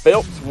by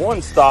Phelps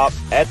One Stop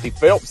at the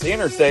Phelps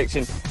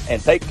intersection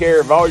and take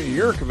care of all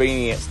your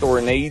convenience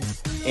store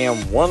needs in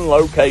one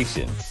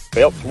location.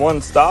 Phelps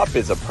One Stop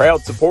is a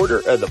proud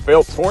supporter of the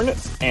Phelps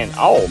Hornets and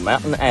all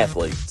mountain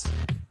athletes.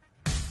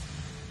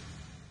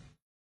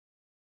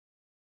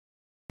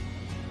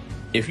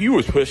 If you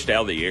was pushed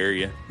out of the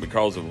area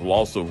because of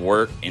loss of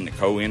work in the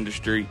coal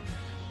industry,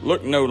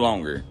 look no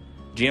longer.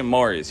 Jim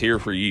Marr is here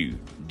for you.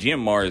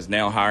 Jim Marr is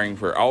now hiring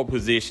for all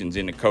positions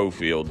in the coal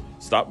field.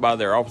 Stop by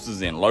their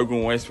offices in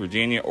Logan, West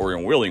Virginia or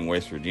in Wheeling,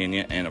 West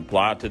Virginia and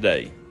apply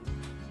today.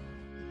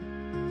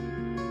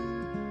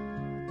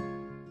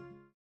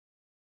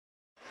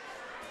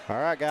 All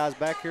right, guys,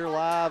 back here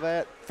live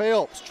at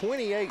Phelps,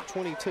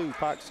 28-22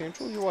 Pike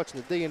Central. You're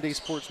watching the D&D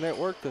Sports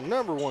Network, the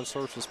 #1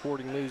 source of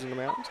sporting news in the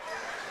mountains.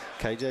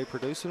 KJ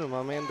producing and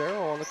my man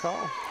Darryl on the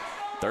call.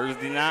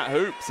 Thursday night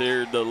hoops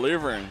here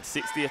delivering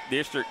 60th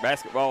District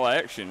basketball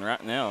action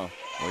right now.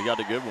 We got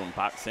a good one.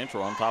 Pike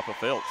Central on top of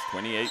Phelps,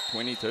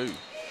 28-22.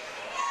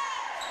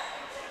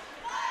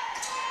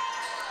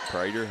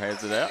 Prater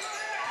has it out.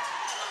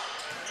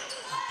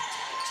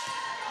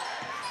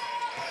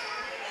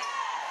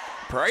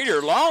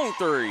 Prater, long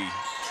three.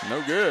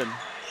 No good.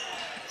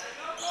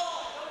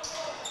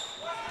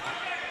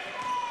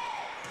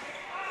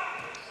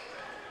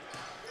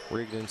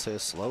 Rigdon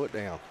says slow it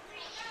down.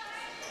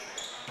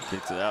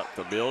 Gets it out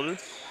to Builder.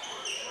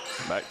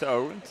 Back to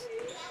Owens.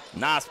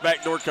 Nice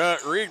backdoor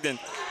cut, Rigdon.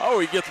 Oh,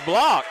 he gets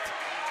blocked.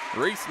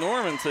 Reese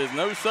Norman says,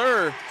 no,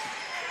 sir.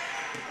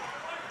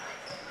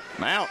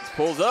 Mounts,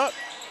 pulls up.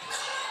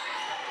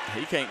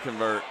 He can't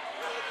convert.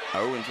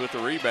 Owens with the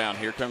rebound.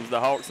 Here comes the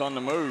Hawks on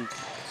the move.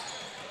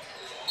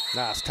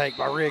 Nice take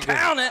by Rigdon.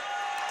 Count it.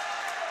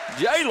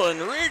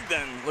 Jalen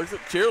Rigdon looks at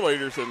the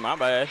cheerleader, said, my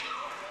bad.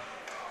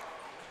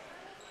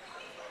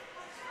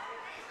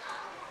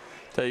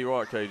 Tell you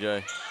what,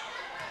 KJ,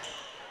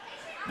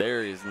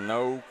 there is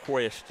no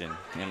question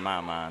in my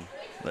mind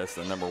that's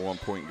the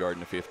 #1 point guard in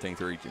the 15th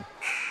region.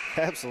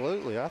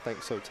 Absolutely, I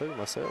think so too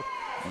myself.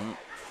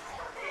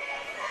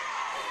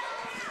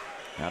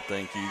 I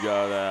think you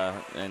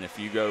got, and if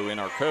you go in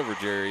our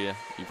coverage area,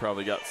 you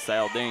probably got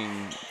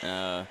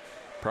Saldine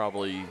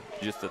probably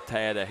just a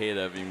tad ahead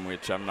of him,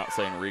 which I'm not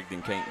saying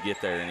Rigdon can't get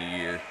there in a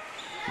year.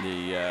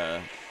 You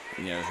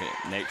know,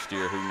 next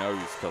year, who knows,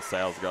 because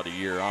Sal's got a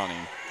year on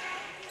him.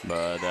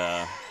 But,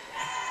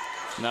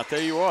 and I'll tell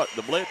you what,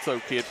 the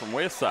Bledsoe kid from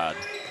Westside,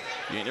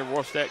 you ain't never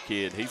watched that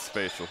kid. He's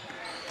special.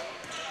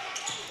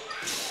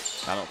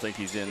 I don't think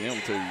he's in them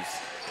two's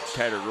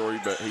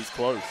category, but he's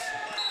close.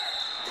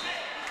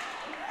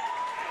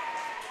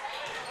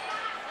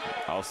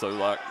 Also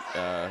like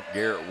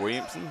Garrett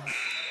Williamson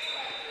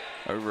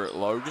over at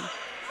Logan.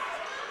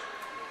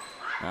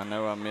 I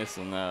know I'm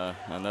missing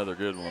another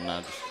good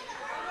one.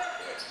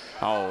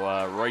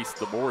 I'll race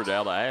the board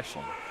out of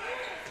Ashland.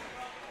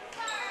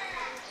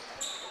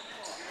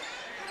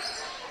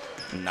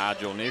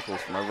 Nigel Nichols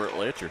from over at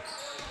Letcher.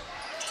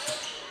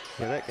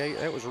 Yeah,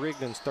 that was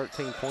Rigdon's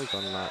 13 points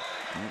on the night.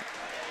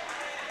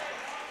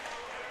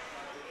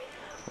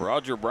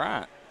 Roger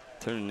Bryant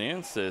tuning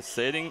in says,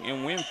 setting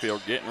in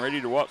Winfield, getting ready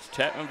to watch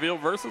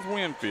Chapmanville versus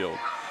Winfield.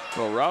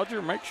 Well,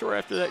 Roger, make sure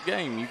after that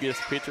game you get us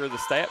a picture of the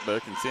stat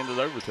book and send it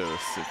over to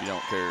us if you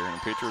don't care, and a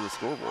picture of the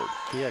scoreboard.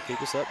 Yeah,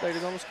 keep us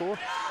updated on the score.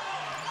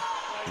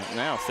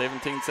 Now,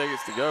 17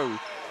 seconds to go.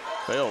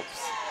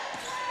 Phelps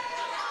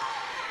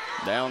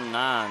down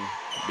 9.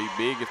 Be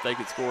big if they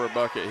could score a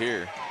bucket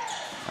here.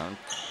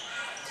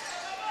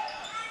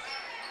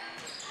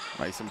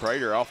 Mason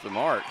Prater off the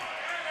mark.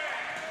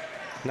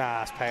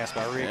 Nice pass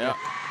by Rigdon. Yep.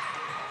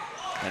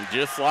 And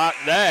just like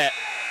that,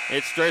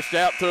 it stretched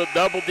out to a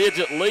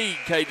double-digit lead,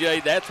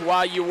 KJ. That's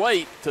why you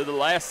wait to the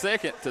last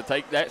second to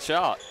take that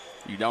shot.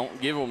 You don't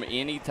give them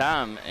any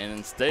time, and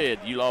instead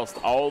you lost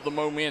all the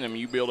momentum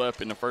you built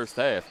up in the first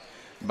half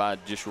by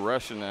just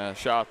rushing a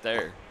shot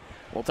there.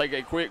 We'll take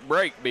a quick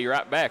break. Be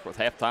right back with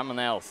halftime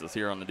analysis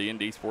here on the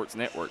D&D Sports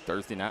Network,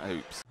 Thursday Night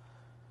Hoops.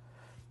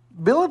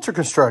 Billiter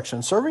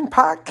Construction, serving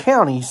Pike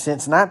County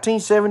since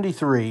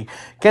 1973,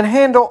 can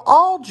handle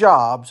all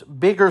jobs,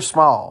 big or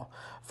small,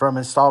 from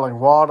installing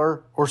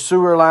water or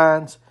sewer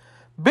lines,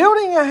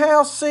 building a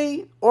house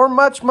seat, or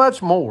much,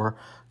 much more.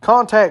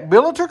 Contact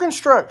Billiter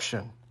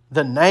Construction,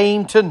 the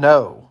name to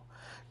know.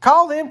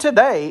 Call them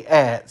today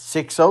at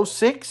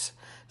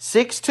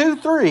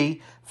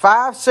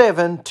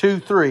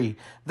 606-623-5723.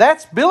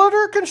 That's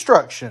Billiter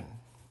Construction.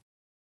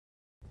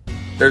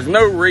 There's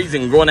no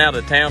reason going out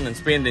of town and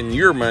spending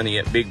your money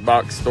at big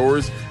box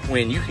stores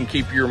when you can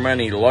keep your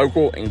money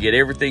local and get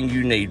everything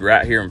you need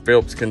right here in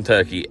Phelps,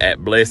 Kentucky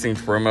at Blessings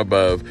From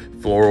Above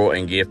Floral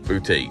and Gift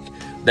Boutique.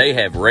 They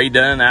have Ray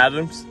Dunn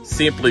items,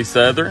 Simply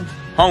Southern,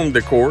 home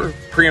decor,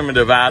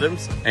 primitive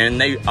items, and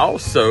they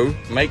also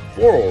make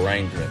floral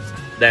arrangements.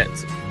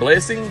 That's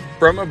Blessing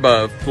From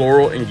Above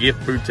Floral and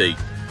Gift Boutique.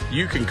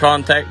 You can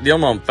contact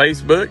them on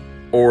Facebook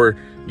or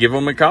give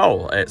them a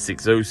call at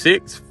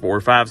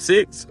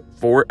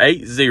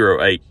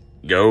 606-456-4808.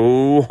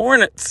 Go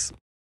Hornets!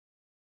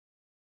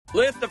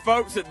 Let the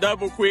folks at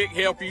Double Quick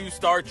help you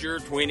start your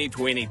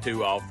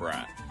 2022 off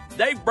right.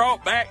 They've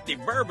brought back the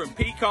Bourbon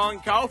Pecan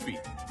Coffee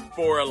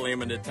for a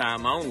limited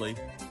time only.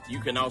 You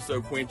can also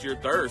quench your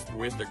thirst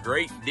with the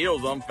great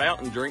deals on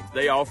fountain drinks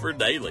they offer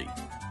daily.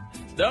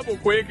 Double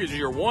Quick is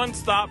your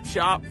one-stop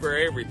shop for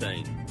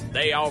everything.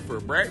 They offer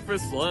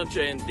breakfast, lunch,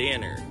 and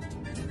dinner.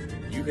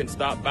 You can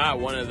stop by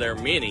one of their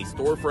many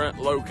storefront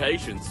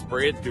locations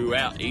spread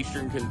throughout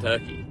eastern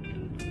Kentucky.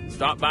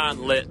 Stop by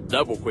and let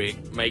Double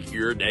Quick make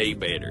your day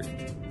better.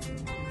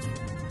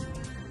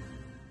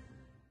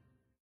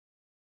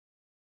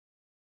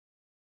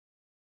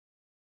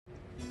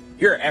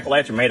 Here at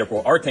Appalachian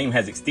Medical, our team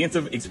has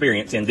extensive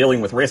experience in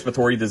dealing with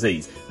respiratory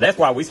disease. That's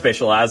why we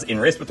specialize in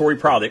respiratory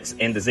products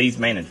and disease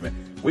management.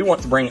 We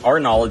want to bring our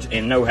knowledge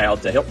and know-how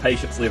to help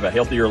patients live a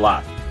healthier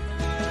life.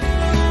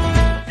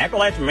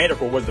 Appalachian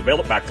Medical was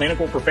developed by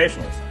clinical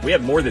professionals. We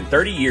have more than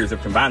 30 years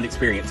of combined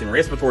experience in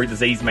respiratory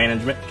disease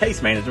management,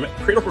 case management,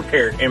 critical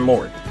care, and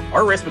more.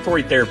 Our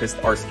respiratory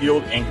therapists are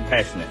skilled and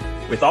compassionate.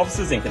 With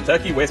offices in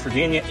Kentucky, West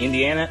Virginia,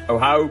 Indiana,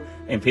 Ohio,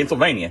 and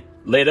Pennsylvania,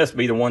 let us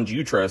be the ones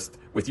you trust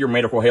with your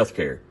medical health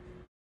care.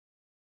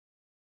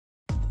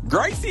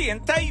 Gracie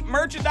and Tate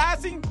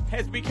merchandising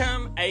has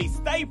become a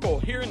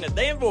staple here in the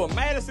Danville and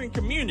Madison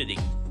community.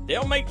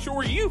 They'll make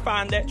sure you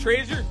find that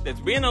treasure that's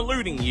been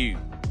eluding you.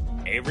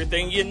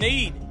 Everything you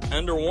need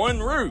under one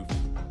roof.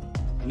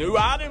 New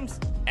items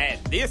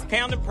at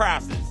discounted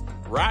prices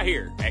right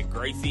here at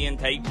Gracie and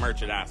Tate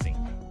Merchandising.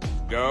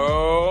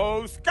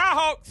 Go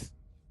Skyhawks!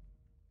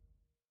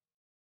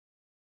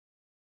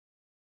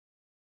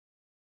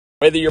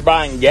 Whether you're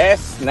buying gas,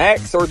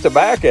 snacks, or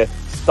tobacco,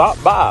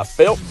 stop by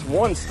Phelps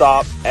One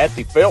Stop at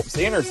the Phelps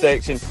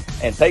intersection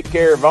and take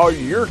care of all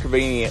your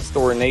convenience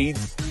store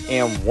needs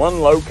in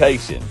one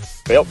location.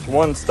 Phelps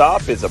One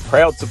Stop is a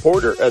proud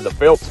supporter of the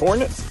Phelps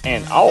Hornets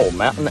and all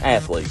mountain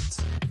athletes.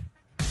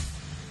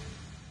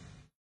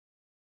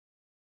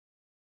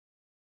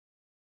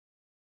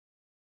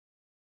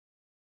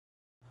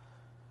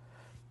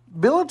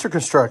 Billiter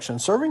Construction,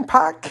 serving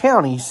Pike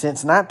County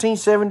since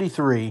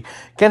 1973,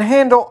 can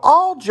handle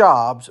all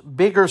jobs,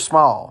 big or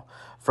small,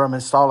 from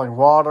installing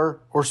water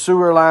or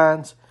sewer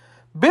lines,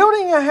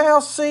 building a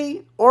house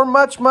seat, or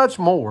much, much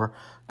more.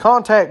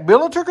 Contact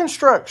Billiter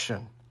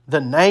Construction,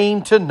 the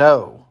name to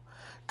know.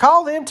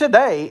 Call them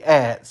today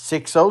at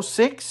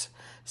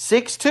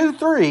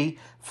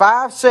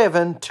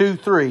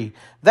 606-623-5723.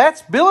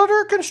 That's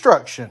Billiter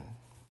Construction.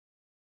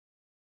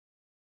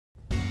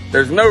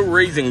 There's no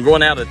reason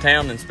going out of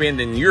town and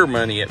spending your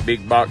money at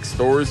big box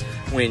stores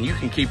when you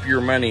can keep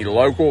your money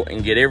local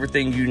and get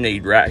everything you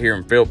need right here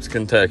in Phelps,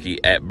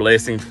 Kentucky at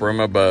Blessings From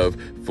Above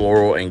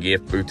Floral and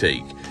Gift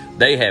Boutique.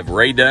 They have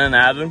Ray Dunn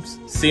items,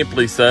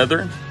 Simply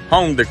Southern,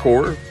 home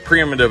decor,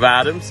 primitive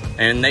items,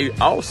 and they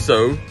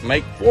also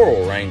make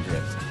floral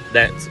arrangements.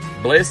 That's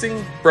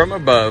Blessing From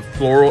Above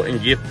Floral and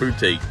Gift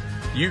Boutique.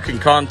 You can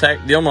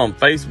contact them on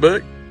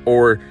Facebook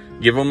or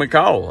give them a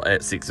call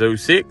at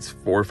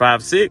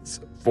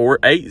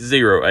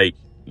 606-456-4808.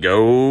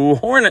 Go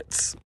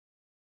Hornets!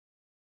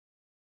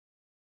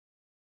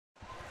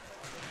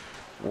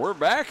 We're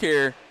back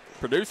here.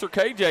 Producer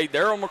KJ,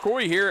 Daryl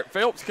McCoy here at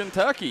Phelps,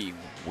 Kentucky.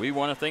 We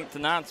want to thank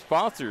tonight's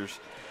sponsors,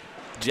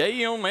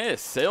 JMS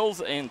Sales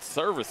and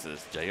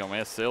Services.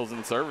 JMS Sales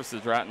and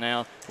Services right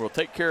now will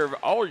take care of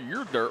all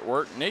your dirt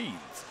work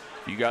needs.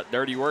 If you got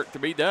dirty work to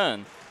be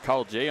done,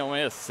 call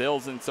JMS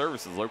Sales and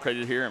Services,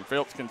 located here in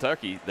Phelps,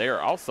 Kentucky. They are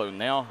also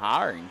now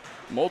hiring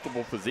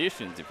multiple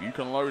positions. If you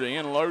can load an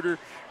end loader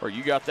or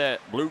you got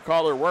that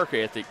blue-collar work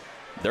ethic,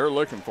 they're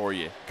looking for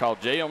you. Call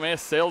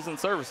JMS Sales and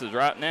Services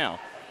right now.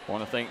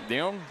 Want to thank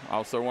them.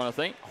 Also want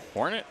to thank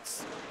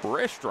Hornets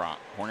Restaurant.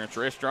 Hornets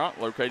Restaurant,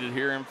 located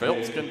here in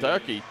Phelps,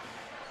 Kentucky.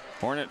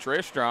 Hornets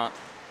Restaurant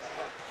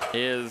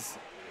is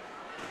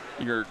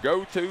your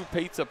go-to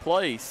pizza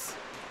place.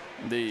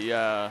 Is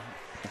your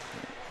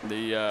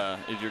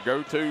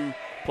go-to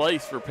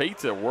place for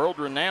pizza,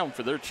 world-renowned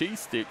for their cheese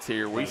sticks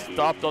here. We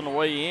stopped on the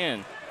way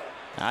in.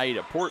 I ate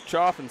a pork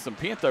chop and some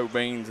pinto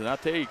beans, and I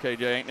tell you,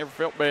 KJ, I ain't never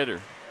felt better.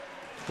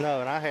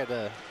 No, and I had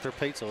their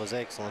pizza was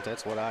excellent.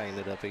 That's what I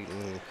ended up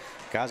eating. And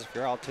guys, if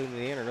you're all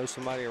tuning in or know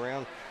somebody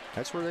around,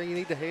 that's where you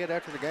need to head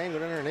after the game. Go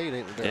down there and eat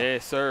it.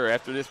 Yes, sir.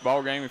 After this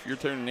ball game, if you're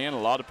tuning in, a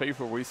lot of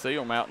people, we see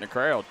them out in the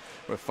crowd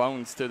with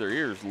phones to their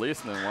ears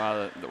listening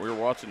while we're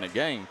watching the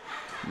game.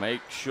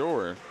 Make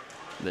sure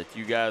that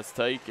you guys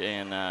take,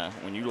 and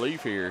when you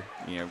leave here,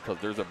 because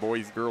there's a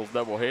boys-girls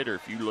doubleheader.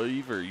 If you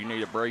leave or you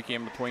need a break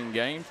in between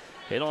games,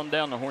 head on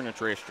down to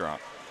Hornets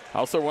Restaurant. I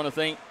also want to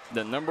thank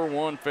the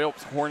 #1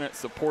 Phelps Hornets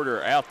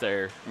supporter out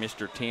there,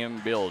 Mr. Tim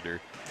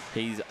Builder.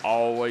 He's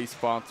always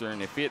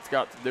sponsoring. If it's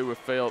got to do with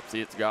Phelps,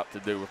 it's got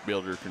to do with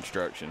Builder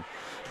Construction.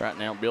 Right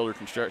now, Builder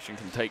Construction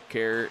can take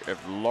care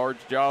of large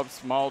jobs,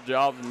 small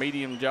jobs,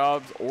 medium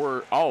jobs,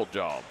 or all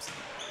jobs.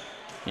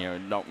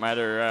 It don't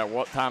matter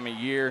what time of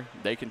year,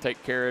 they can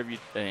take care of you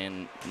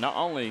and not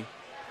only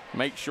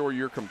make sure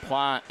you're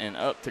compliant and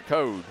up to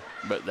code,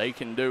 but they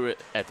can do it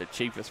at the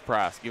cheapest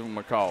price. Give them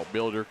a call,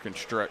 Builder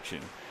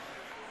Construction.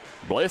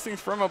 Blessings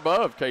From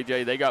Above,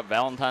 KJ, they got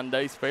Valentine's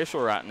Day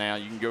special right now.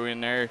 You can go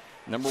in there,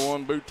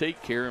 #1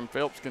 boutique here in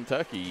Phelps,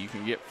 Kentucky. You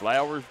can get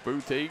flowers,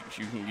 boutiques.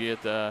 You can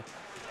get, I'm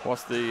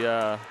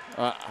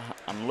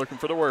looking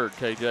for the word,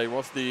 KJ.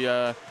 What's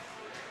the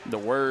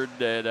word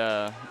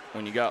that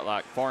when you got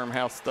like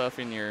farmhouse stuff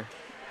in your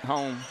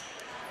home?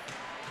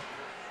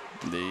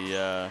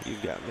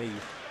 You've got me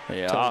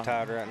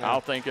tongue-tied right now.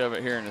 I'll think of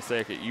it here in a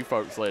second. You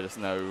folks let us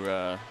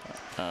know.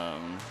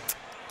 I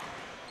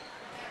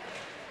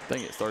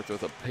think it starts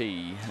with a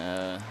P.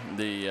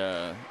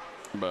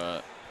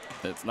 But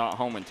it's not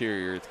home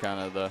interior. It's kind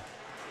of the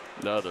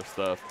other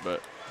stuff.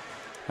 But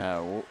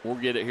we'll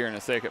get it here in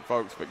a second,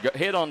 folks. But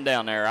head on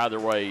down there either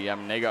way. I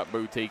mean, they got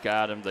boutique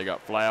items. They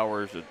got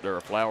flowers. They're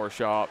a flower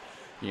shop.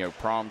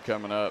 Prom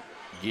coming up.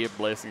 Give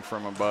Blessings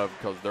From Above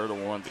because they're the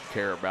ones that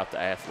care about the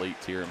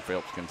athletes here in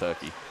Phelps,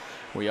 Kentucky.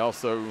 We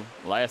also,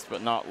 last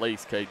but not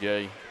least,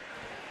 KJ,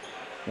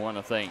 want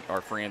to thank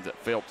our friends at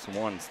Phelps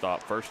One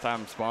Stop, first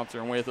time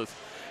sponsoring with us,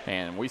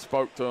 and we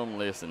spoke to them.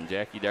 Listen,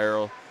 Jackie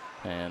Darrell,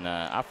 and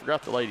I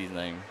forgot the lady's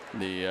name.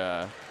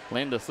 The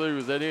Linda Sue,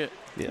 is that it?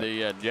 Yeah.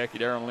 The Jackie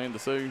Darrell and Linda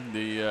Sue,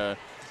 the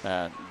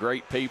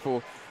great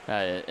people,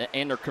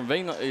 and they're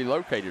conveniently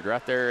located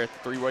right there at the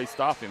three-way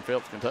stop in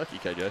Phelps, Kentucky,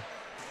 KJ.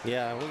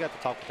 Yeah, we got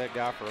to talk with that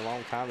guy for a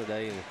long time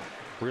today, and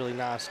really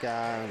nice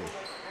guy. And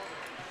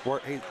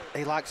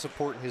he likes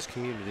supporting his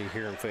community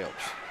here in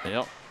Phelps.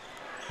 Yep.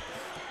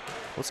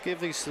 Let's give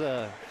these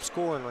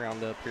scoring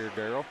roundup here,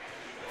 Darrell.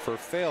 For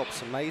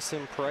Phelps,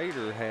 Mason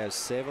Prater has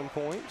 7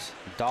 points.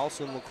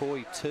 Dawson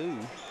McCoy 2.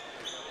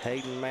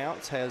 Hayden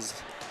Mounts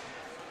has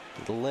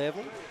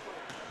 11.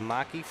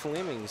 Mikey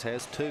Flemings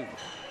has 2.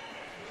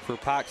 For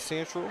Pike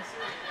Central,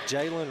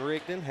 Jalen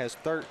Rigdon has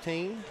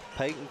 13.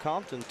 Peyton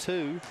Compton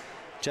 2.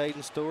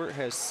 Jaden Stewart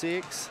has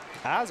 6.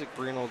 Isaac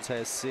Reynolds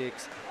has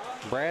 6.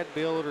 Brad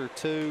Builder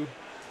 2.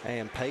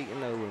 And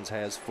Peyton Owens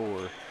has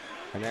 4.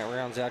 And that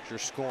rounds out your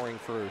scoring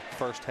for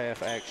first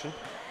half action.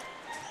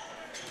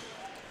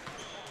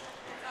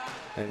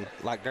 And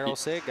like Darrell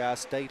said,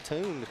 guys, stay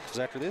tuned, because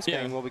after this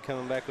game, we'll be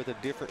coming back with a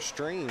different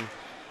stream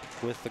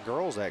with the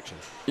girls' action.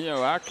 You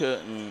know, I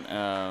couldn't,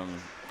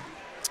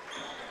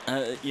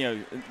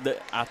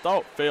 I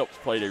thought Phelps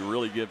played a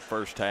really good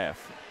first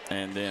half.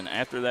 And then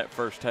after that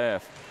first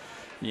half,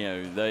 you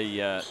know, they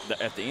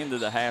at the end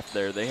of the half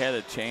there, they had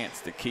a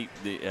chance to keep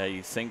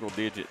a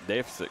single-digit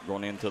deficit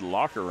going into the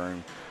locker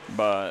room,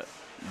 but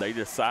they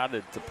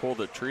decided to pull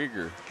the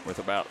trigger with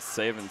about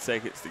 7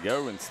 seconds to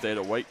go instead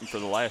of waiting for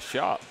the last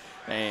shot.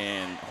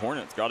 And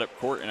Hornets got up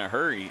court in a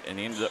hurry and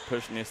ended up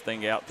pushing this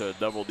thing out to a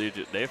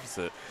double-digit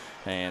deficit.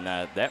 And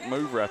that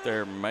move right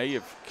there may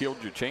have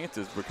killed your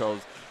chances, because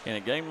in a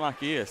game like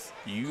this,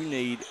 you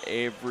need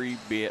every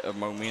bit of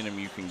momentum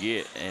you can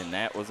get, and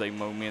that was a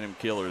momentum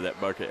killer, that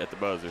bucket at the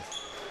buzzer.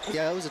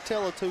 Yeah, it was a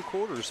tale of 2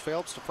 quarters.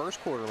 Phelps the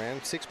first quarter, man,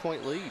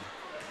 6-point lead.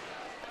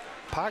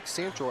 Pike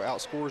Central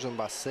outscores them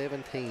by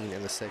 17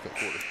 in the second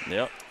quarter.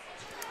 Yep.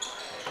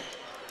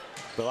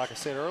 But like I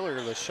said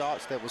earlier, the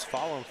shots that was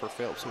falling for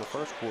Phelps in the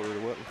first quarter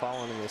wasn't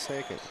falling in the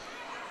second.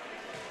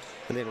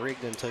 And then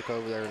Rigdon took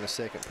over there in the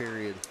second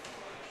period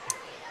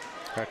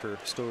after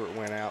Stewart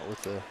went out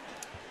with the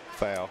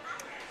foul.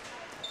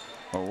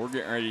 Well, we're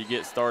getting ready to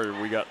get started.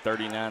 We got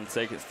 39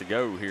 seconds to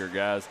go here,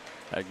 guys.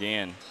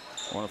 Again,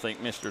 I want to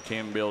thank Mr.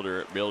 Tim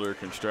Builder at Builder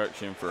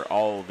Construction for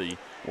all the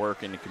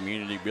work in the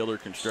community. Builder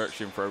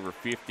Construction for over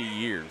 50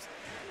 years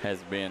has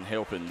been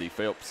helping the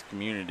Phelps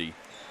community.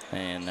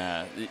 And,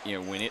 you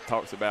know, when you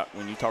talk about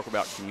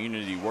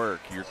community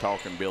work, you're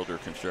talking Builder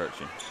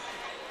Construction.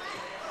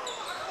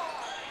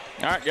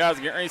 All right, guys,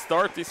 getting ready to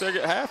start the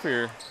second half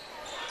here.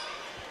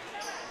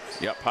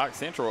 You got Pike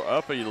Central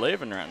up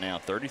 11 right now,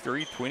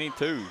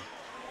 33-22.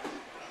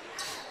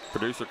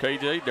 Producer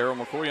KJ, Darrell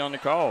McCoy on the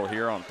call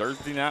here on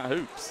Thursday Night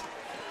Hoops.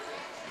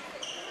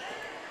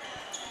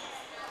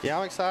 Yeah,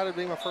 I'm excited to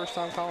be my first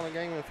time calling a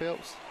game in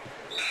Phelps.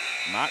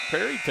 Mike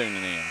Perry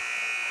tuning in.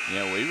 You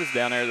know, we was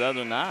down there the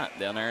other night,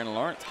 down there in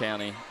Lawrence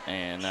County,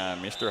 and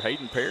Mr.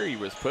 Hayden Perry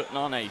was putting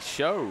on a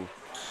show.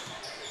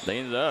 They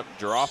ended up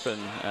dropping,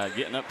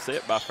 getting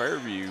upset by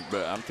Fairview,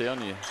 but I'm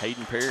telling you,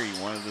 Hayden Perry,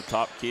 one of the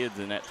top kids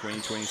in that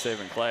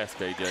 2027 class,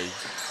 KJ.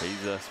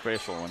 He's a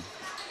special one.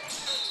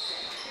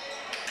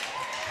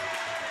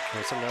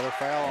 There's another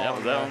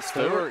foul on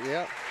Stewart.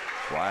 Yep.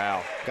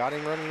 Wow. Got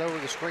him running over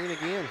the screen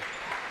again.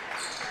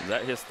 Is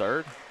that his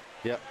third?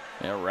 Yep.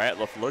 Yeah,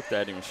 Ratliff looked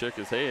at him and shook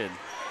his head.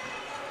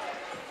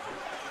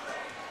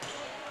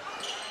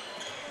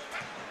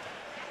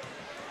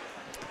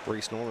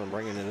 Reese Norman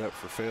bringing it up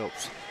for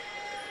Phelps.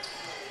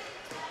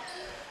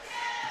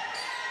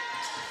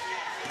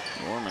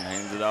 Norman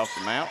hands it off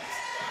to Mounts.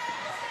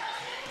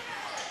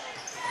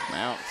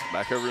 Mounts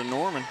back over to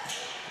Norman.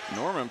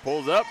 Norman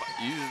pulls up,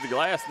 uses the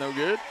glass, no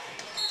good.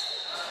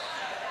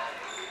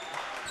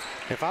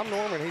 If I'm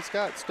Norman, he's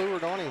got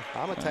Stewart on him.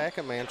 I'm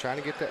attacking, man, trying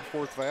to get that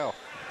fourth foul.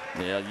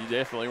 Yeah, you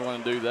definitely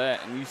want to do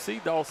that. And you see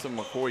Dawson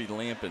McCoy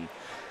limping.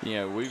 You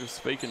know, we were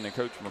speaking to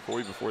Coach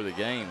McCoy before the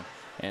game,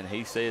 and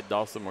he said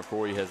Dawson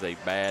McCoy has a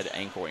bad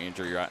ankle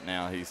injury right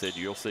now. He said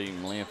you'll see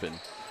him limping,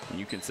 and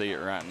you can see it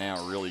right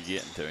now really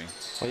getting to him.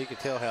 Well, you can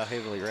tell how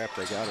heavily wrapped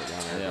they got it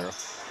down there, yeah. Girl.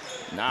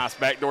 Nice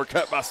backdoor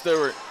cut by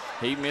Stewart.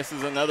 He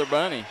misses another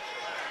bunny.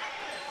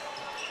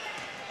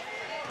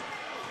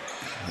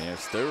 Yeah,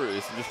 Stewart,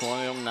 this is just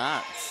one of them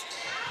nights.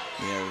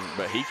 You know,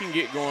 but he can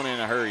get going in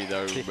a hurry,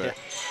 though. Yeah. But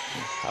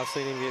I've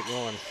seen him get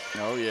going.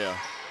 Oh, yeah.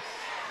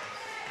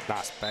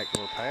 Nice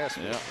backdoor pass.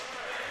 Yeah,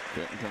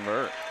 couldn't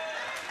convert.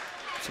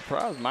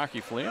 Surprised Mikey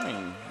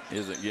Fleming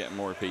isn't getting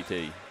more PT.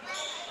 You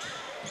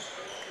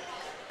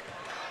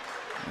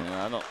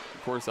know,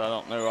 of course, I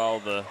don't know all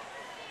the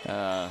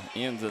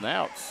ins and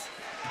outs,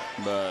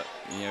 but,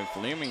 you know,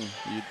 Fleming,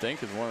 you'd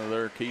think, is one of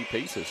their key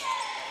pieces.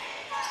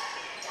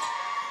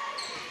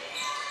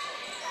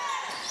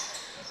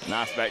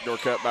 Nice backdoor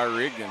cut by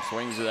Rigdon,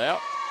 swings it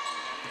out.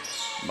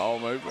 Ball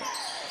movement.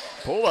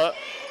 Pull up.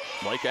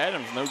 Blake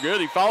Adams, no good.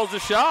 He follows the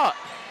shot,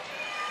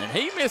 and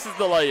he misses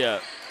the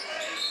layup.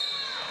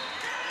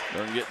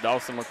 Doesn't get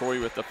Dawson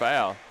McCoy with the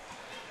foul.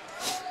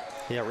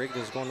 Yeah,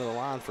 Rigdon's going to the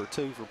line for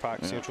 2 for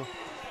Pike Central.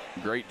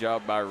 Great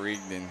job by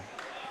Rigdon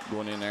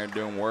going in there and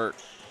doing work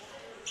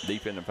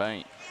deep in the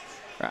paint.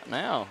 Right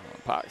now,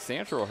 Pike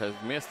Central has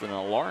missed an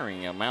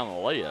alarming amount of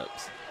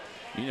layups.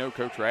 You know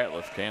Coach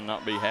Ratliff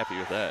cannot be happy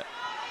with that.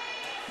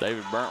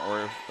 David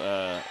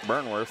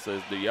Burnworth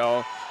says, do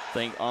y'all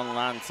think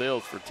online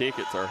sales for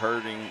tickets are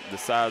hurting the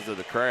size of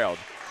the crowd?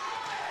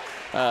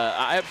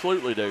 I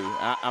absolutely do.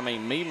 I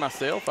mean, me,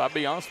 myself, I'll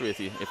be honest with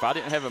you. If I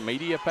didn't have a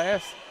media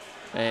pass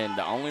and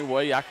the only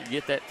way I could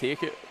get that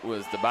ticket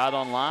was to buy it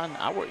online,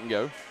 I wouldn't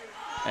go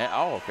at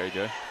all,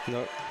 KJ.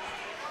 Nope.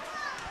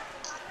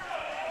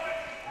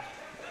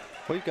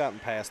 We've gotten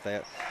past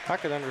that. I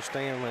could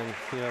understand when,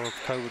 when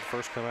COVID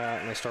first came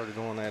out and they started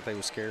doing that, they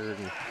were scared.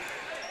 And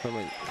I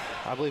mean,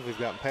 I believe we've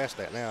gotten past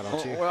that now,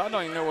 don't you? Well, I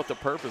don't even know what the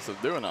purpose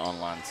of doing an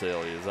online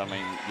sale is. I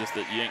mean, just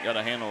that you ain't got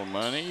to handle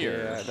money?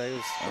 Yeah, they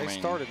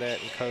started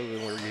that in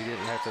COVID where you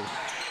didn't have to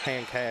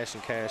hand cash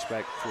and cash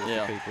back and forth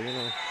to people,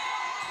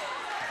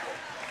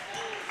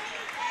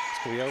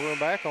 It's going to be over and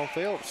back on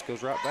Phelps.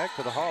 Goes right back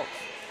to the Hawks.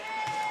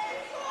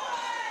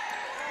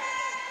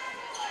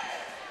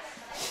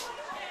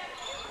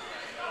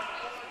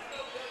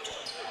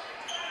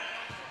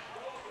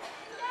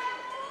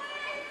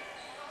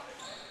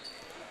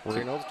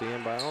 Reynolds, the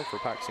inbound for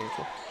Pike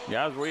Central.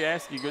 Guys, we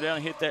ask you go down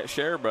and hit that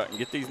share button,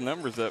 get these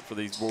numbers up for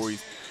these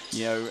boys.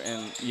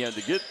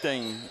 The good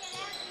thing,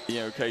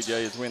 KJ,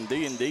 is when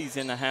D&D's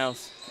in the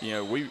house,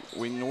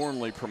 we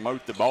normally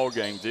promote the ball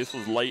games. This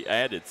was late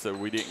added, so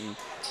we didn't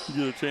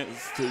get a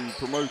chance to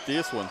promote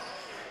this one.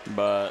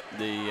 But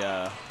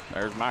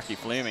there's Mikey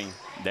Fleming,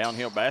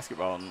 downhill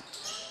basketball.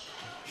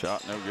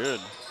 Shot no good.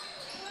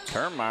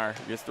 Turnmeyer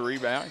gets the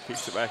rebound,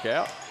 kicks it back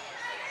out.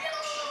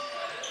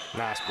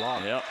 Nice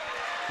block. Yep.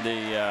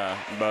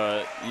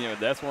 But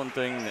that's one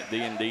thing that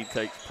D&D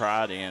takes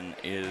pride in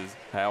is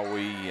how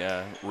we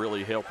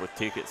really help with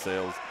ticket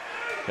sales,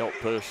 help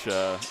push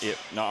it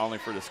not only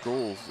for the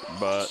schools,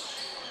 but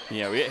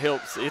it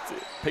helps.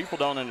 People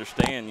don't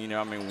understand.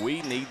 I mean,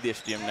 we need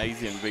this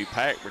gymnasium to be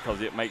packed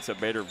because it makes a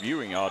better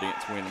viewing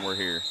audience when we're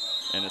here,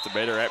 and it's a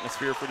better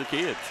atmosphere for the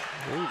kids.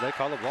 Ooh, they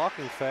call a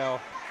blocking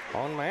foul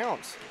on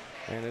Mounts,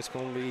 and it's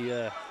going to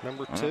be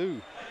number 2.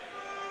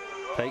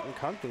 Peyton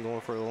Compton going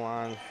for the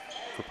line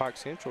for Pike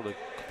Central to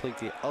complete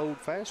the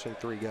old-fashioned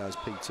 3 guys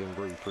pizza and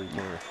brew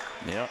 3-pointer.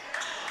 Yep.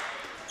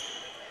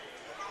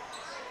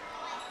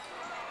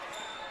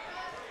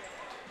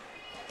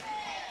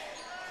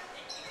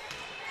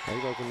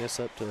 They've opened this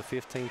up to a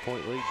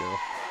 15-point lead, though.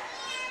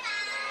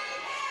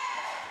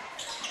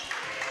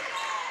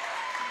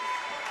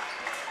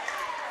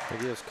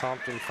 That gives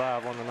Compton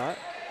 5 on the night.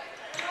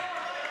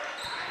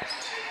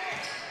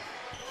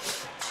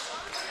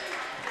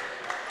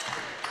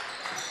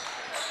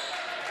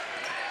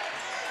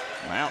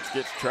 Mounts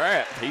gets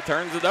trapped. He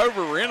turns it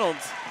over.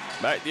 Reynolds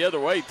back the other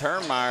way.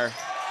 Turnmeyer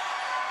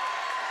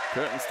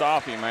couldn't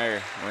stop him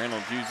there.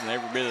 Reynolds using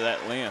every bit of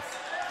that length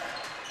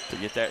to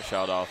get that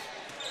shot off.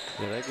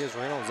 Yeah, that gives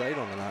Reynolds 8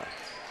 on the night.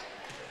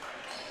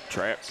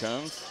 Trap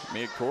comes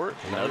mid-court.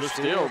 Another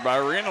steal by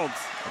Reynolds.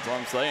 That's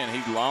what I'm saying.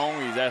 He's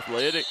long. He's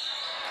athletic.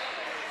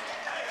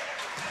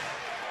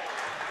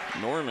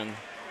 Norman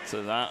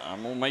says,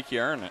 I'm going to make you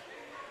earn it.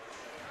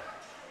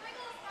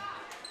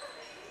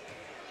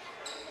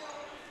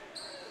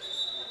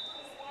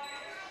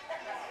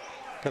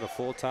 Got a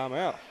full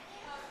timeout.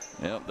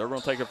 Yep, they're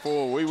going to take a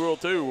full. We will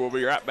too. We'll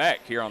be right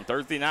back here on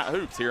Thursday Night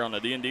Hoops here on the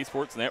D&D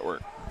Sports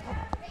Network.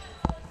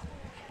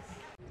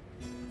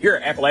 Here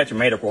at Appalachian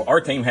Medical,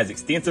 our team has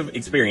extensive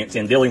experience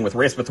in dealing with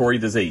respiratory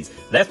disease.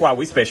 That's why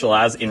we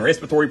specialize in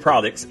respiratory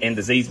products and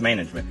disease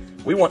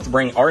management. We want to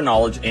bring our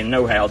knowledge and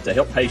know-how to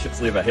help patients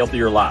live a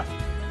healthier life.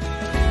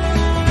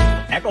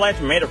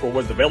 Appalachian Medical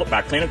was developed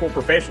by clinical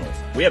professionals.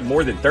 We have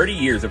more than 30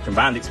 years of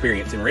combined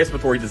experience in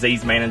respiratory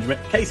disease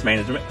management, case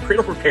management,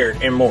 critical care,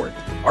 and more.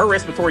 Our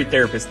respiratory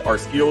therapists are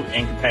skilled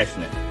and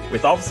compassionate.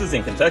 With offices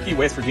in Kentucky,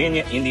 West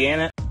Virginia,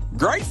 Indiana.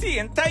 Gracie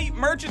and Tate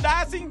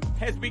merchandising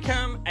has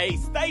become a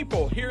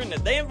staple here in the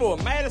Danville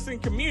and Madison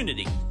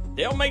community.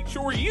 They'll make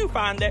sure you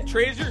find that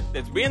treasure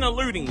that's been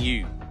eluding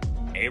you.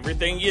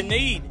 Everything you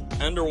need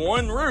under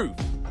one roof.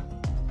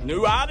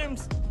 New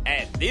items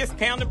at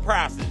discounted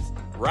prices.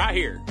 Right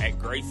here at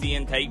Gracie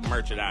and Tate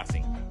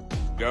Merchandising.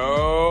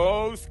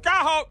 Go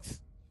Skyhawks!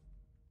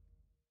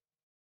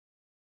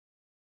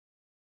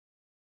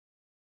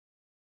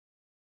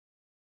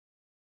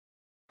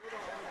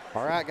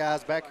 All right,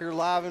 guys, back here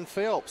live in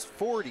Phelps.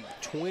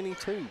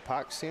 40-22,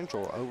 Pike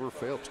Central over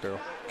Phelps, Daryl.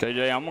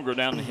 KJ, I'm going to go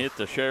down and hit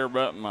the share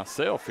button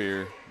myself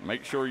here.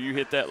 Make sure you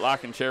hit that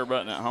like and share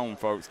button at home,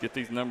 folks. Get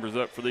these numbers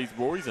up for these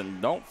boys,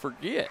 and don't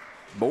forget,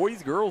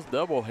 boys-girls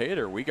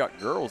doubleheader. We got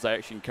girls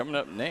action coming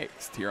up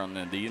next here on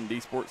the D&D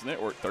Sports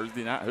Network,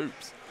 Thursday Night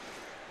Hoops.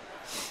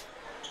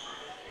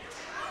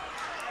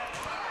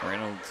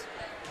 Reynolds.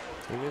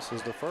 He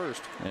misses the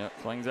first. Yeah,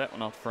 flings that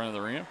one off the front of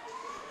the rim.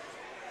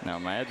 Now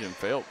imagine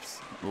Phelps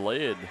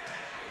led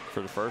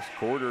for the first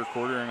quarter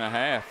and a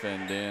half,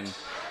 and then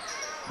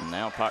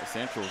now Pike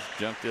Central's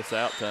jumped this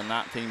out to a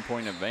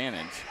 19-point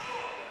advantage.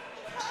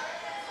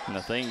 And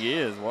the thing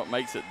is, what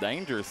makes it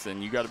dangerous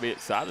and you got to be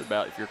excited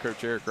about if you're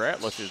Coach Eric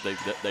Ratliff is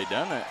they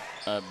done it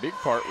a big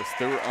part with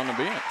Stewart on the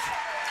bench.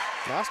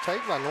 Nice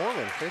take by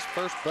Norman. His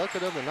first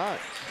bucket of the night.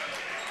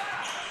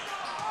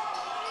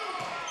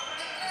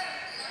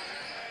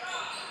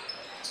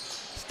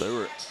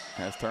 Stewart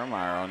has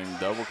Termeyer on him,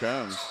 double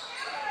comes.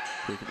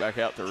 Kick it back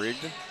out to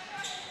Rigdon.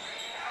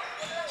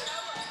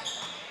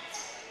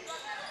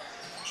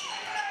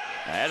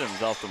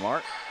 Adams off the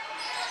mark.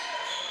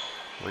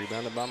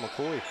 Rebounded by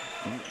McCoy.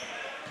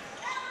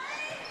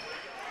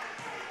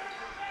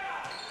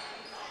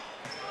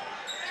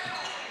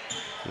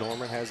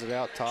 Norman has it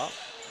out top.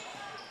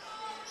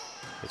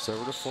 It's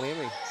over to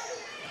Fleming.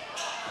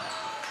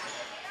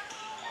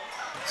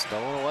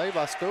 Stolen away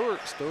by Stewart.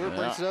 Stewart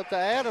brings it up to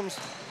Adams.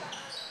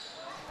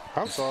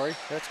 I'm sorry,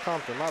 that's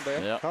Compton, my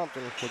bad. Yep.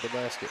 Compton with the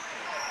basket.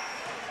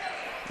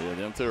 Yeah,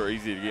 them two are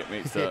easy to get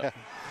mixed up.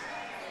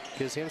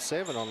 Gives him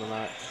 7 on the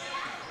night.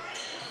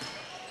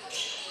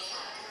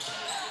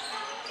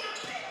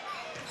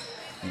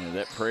 You know,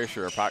 that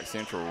pressure of Pike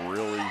Central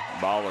really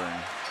bothering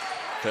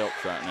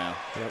Phelps right now.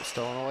 Yep,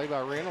 stolen away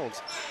by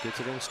Reynolds. Gets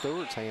it in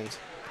Stewart's hands.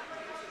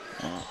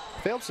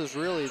 Phelps is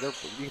really, you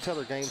can tell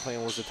their game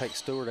plan was to take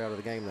Stewart out of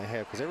the game they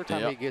have, because every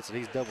time he gets it,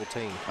 he's double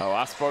teamed. Oh,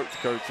 I spoke to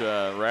Coach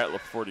Ratliff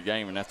before the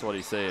game, and that's what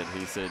he said.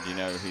 He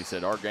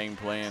said, our game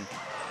plan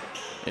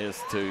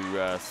is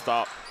to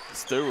stop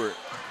Stewart,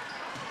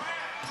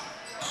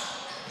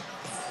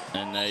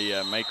 and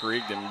they make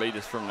Rigdon beat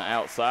us from the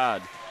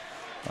outside.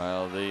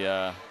 Well,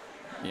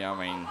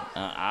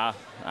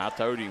 I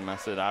told him, I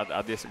said,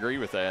 I disagree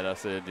with that. I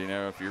said,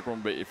 if you're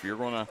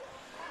going to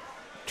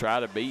try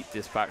to beat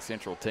this Pike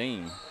Central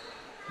team,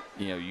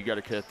 you got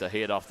to cut the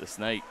head off the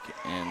snake,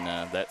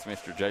 and that's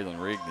Mr.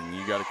 Jalen Rigdon.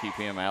 You got to keep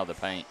him out of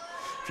the paint.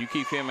 If you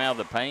keep him out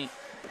of the paint,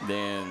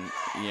 then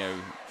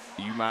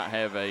you might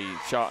have a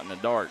shot in the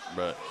dark.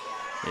 But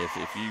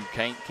if you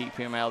can't keep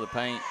him out of the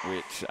paint,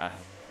 which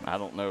I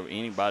don't know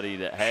anybody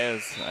that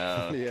has,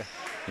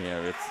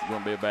 it's going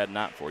to be a bad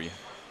night for you.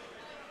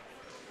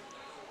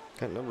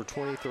 Got number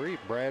 23,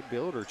 Brad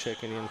Builder,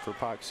 checking in for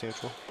Pike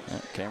Central.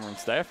 Cameron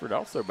Stafford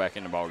also back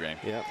in the ballgame.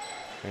 Yep,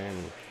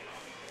 and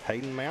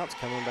Hayden Mounts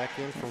coming back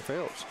in from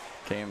Phelps.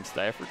 Cam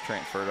Stafford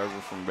transferred over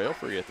from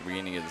Belfry at the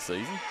beginning of the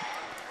season,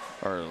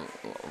 or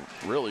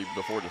really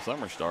before the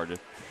summer started.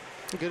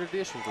 A good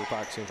addition for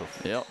Pike Central.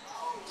 Yep.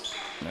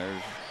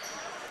 There's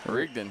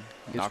Rigdon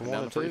knocking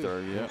down the free throw.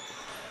 Yep.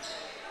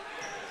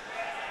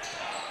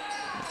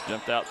 It's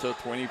jumped out to a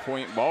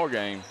 20-point ball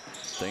game.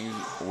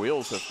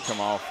 Wheels have come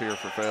off here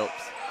for Phelps.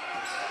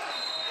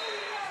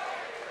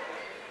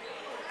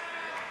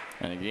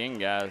 And again,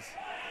 guys,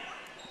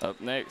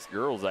 up next,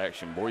 girls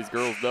action.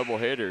 Boys-girls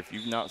doubleheader. If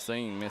you've not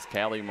seen Miss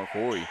Callie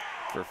McCoy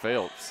for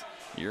Phelps,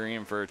 you're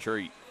in for a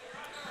treat.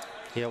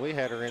 Yeah, we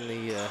had her in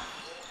the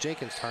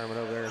Jenkins tournament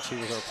over there, and she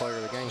was our player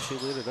of the game. She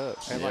lit it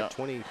up. Had like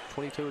 22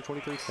 or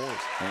 23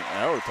 points.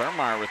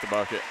 Termeyer with the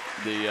bucket.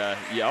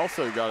 You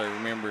also got to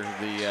remember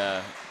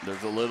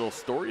there's a little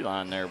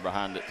storyline there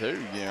behind it too.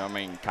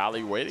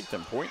 Kylie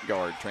Weddington, point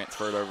guard,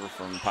 transferred over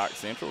from Pike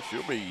Central.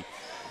 She'll be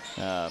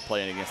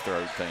playing against their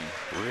old team.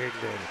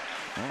 Rigdon.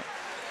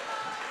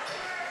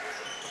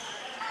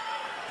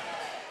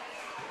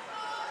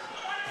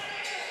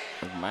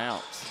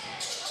 Mounts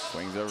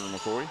swings over to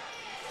McCoy.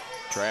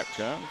 Trap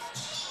comes.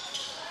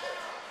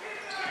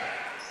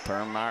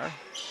 Termeyer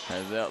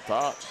has it out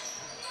top.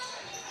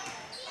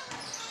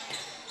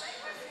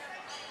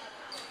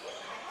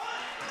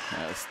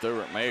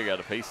 Stewart may have got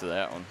a piece of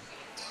that one.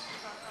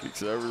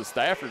 Kicks it over to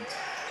Stafford.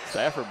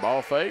 Stafford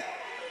ball fake.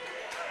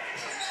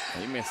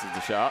 He misses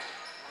the shot.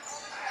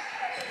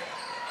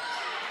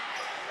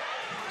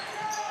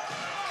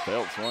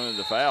 Phelps wanted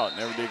the foul. It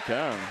never did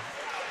come.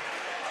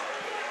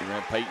 You're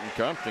going to have Peyton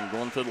Compton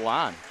going to the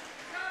line.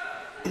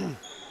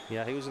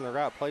 Yeah, he was in the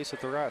right place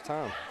at the right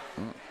time.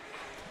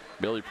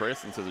 Billy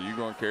Preston says, are you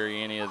going to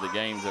carry any of the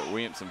games at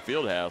Williamson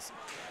Fieldhouse?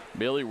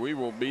 Billy, we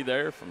will be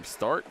there from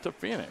start to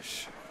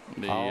finish.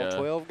 All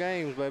 12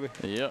 games, baby.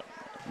 Yep.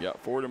 Got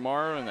 4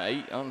 tomorrow and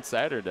 8 on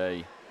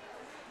Saturday.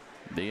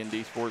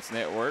 D&D Sports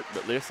Network.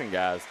 But listen,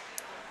 guys,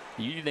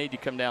 you need to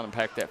come down and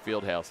pack that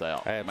Fieldhouse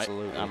out.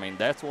 Absolutely.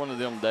 That's one of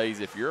them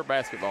days. If you're a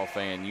basketball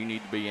fan, you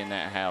need to be in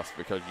that house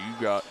because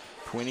you got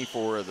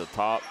 24 of the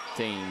top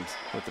teams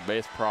with the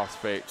best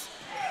prospects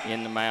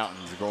in the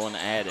mountains going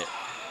at it,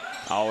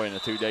 all in a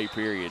 2-day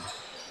period.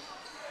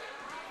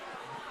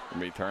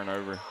 It'll be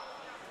turnover.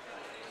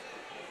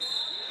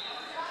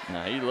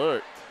 Now he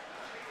looked.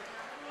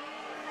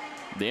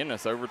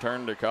 Dennis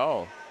overturned the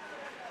call.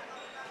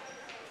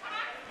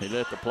 He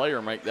let the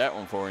player make that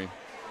one for him.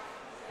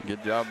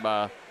 Good job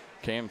by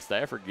Cam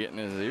Stafford getting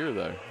his ear,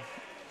 though.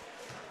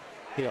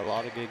 He had a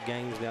lot of good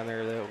games down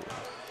there, though.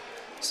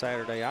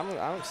 Saturday.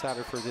 I'm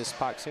excited for this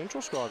Pike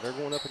Central squad. They're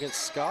going up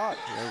against Scott,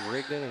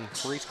 Rigdon, and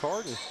Reese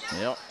Carden.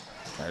 Yep.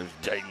 There's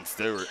Jaden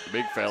Stewart, the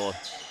big fella.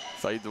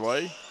 Fades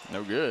away.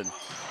 No good.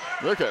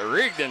 Look at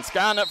Rigdon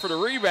skying up for the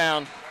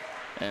rebound.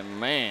 And,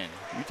 man,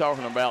 you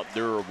talking about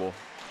durable.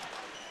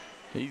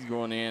 He's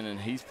going in, and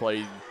he's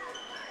played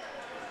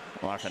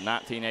like a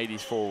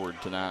 1980s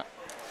forward tonight.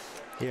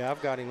 Yeah,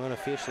 I've got him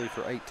unofficially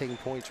for 18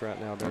 points right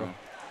now, Daryl.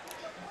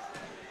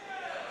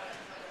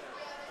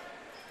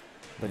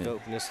 They've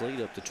opened this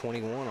lead up to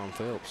 21 on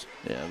Phelps.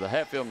 Yeah, the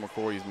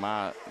Hatfield-McCoy is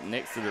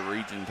next to the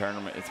region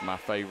tournament, it's my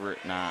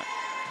favorite night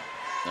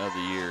of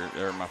the year,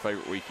 or my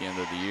favorite weekend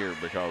of the year,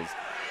 because,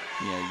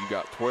 you know, you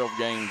got 12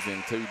 games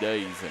in 2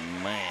 days,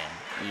 and, man,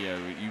 you know,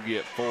 you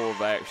get full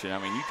of action. I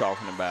mean, you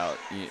talking about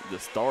the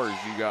stars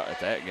you got at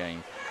that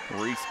game.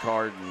 Reese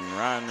Carden,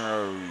 Ryan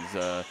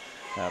Rose,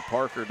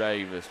 Parker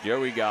Davis,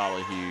 Joey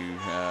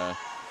Gollihue,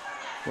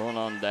 going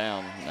on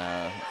down.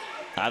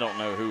 I don't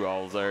know who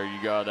all's there.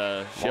 You got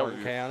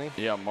Martin County.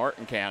 Yeah,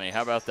 Martin County.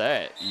 How about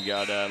that? You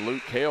got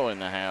Luke Hill in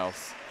the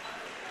house.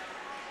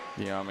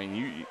 Yeah, I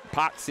mean,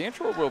 Pike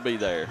Central will be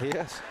there.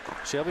 Yes.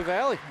 Shelby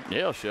Valley.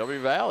 Yeah, Shelby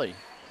Valley.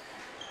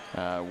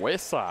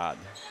 West Side.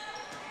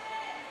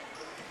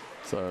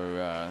 So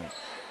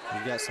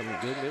you got some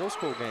good middle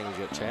school games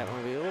at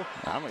Chapmanville.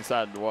 I'm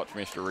excited to watch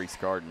Mr. Reese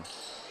Carden.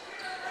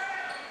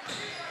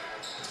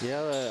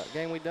 Yeah, the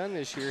game we done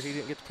this year, he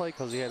didn't get to play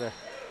because he had a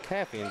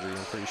calf injury,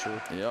 I'm pretty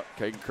sure. Yep,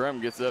 Caden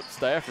Crum gets up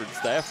Stafford.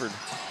 Stafford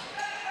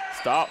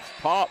stops,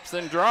 pops,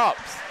 and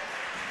drops.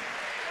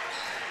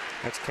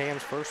 That's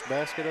Cam's first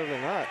basket of the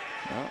night.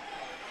 Yep.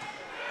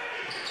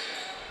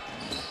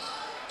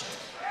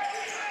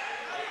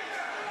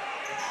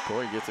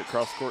 Corey gets it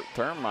cross court.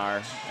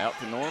 Turnmeyer out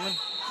to Norman.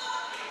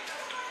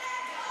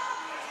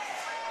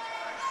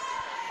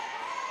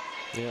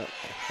 Yeah,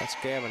 that's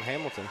Gavin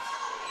Hamilton.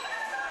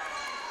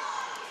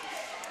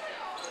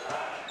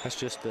 That's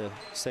just the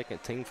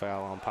second team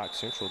foul on Pike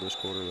Central this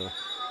quarter, though.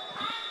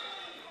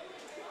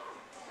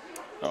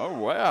 Oh,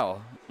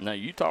 wow. Now,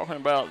 you talking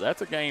about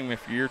that's a game,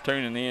 if you're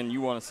tuning in, you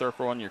want to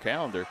circle on your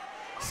calendar.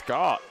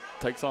 Scott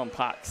takes on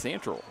Pike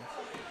Central.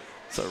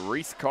 So,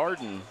 Reese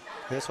Carden.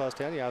 That's what I was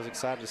telling you. I was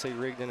excited to see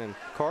Rigdon and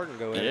Carden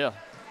go in. Yeah.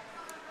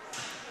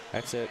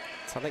 That's it.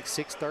 I think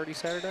 6:30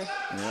 Saturday.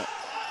 Yeah.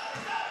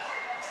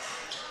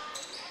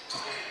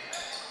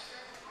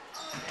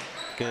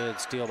 Good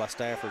steal by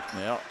Stafford.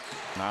 Yep.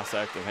 Nice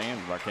active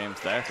hands by Cam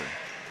Stafford.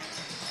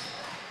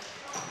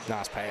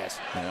 Nice pass.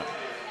 Yep.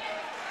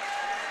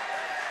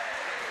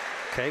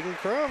 Caden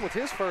Crum with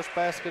his first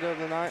basket of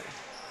the night.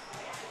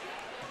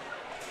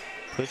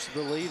 Pushes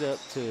the lead up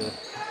to.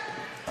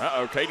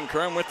 Uh-oh, Caden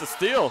Crum with the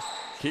steal.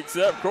 Kicks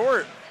up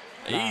court.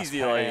 Nice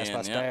Easy pass lay-in.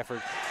 by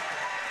Stafford.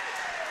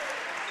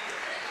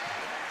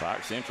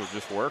 Pike Central's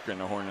just working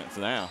the Hornets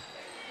now.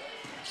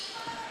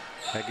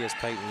 That gets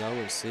Peyton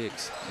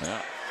 0-6.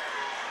 Yeah.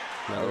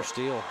 Another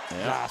steal.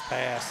 Yeah. Nice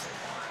pass.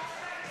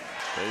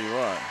 Tell you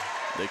what,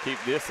 they keep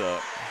this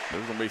up,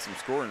 there's going to be some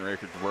scoring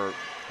records broke.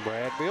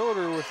 Brad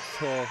Builder with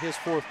his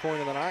fourth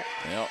point of the night.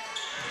 Yep.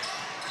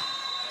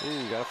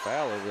 Ooh, got a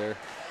foul over there.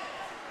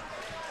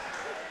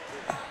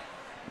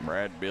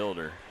 Brad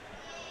Builder.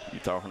 You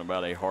talking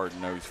about a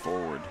hard-nosed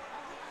forward.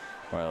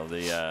 Well,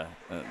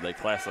 they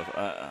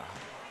classify.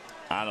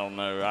 I don't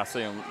know. I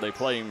see them. They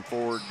play him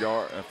forward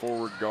guard.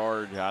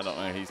 I don't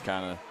know. He's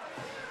kind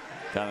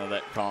of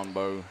that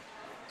combo.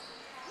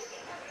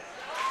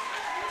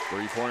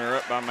 Three-pointer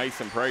up by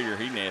Mason Prater.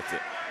 He nets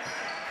it.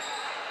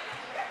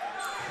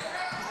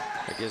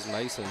 That gives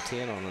Mason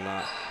 10 on the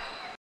night.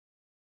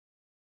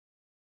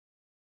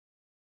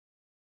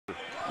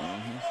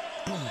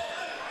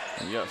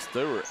 You got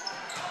Stewart.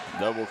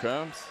 Double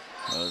comes.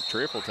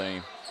 Triple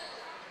team.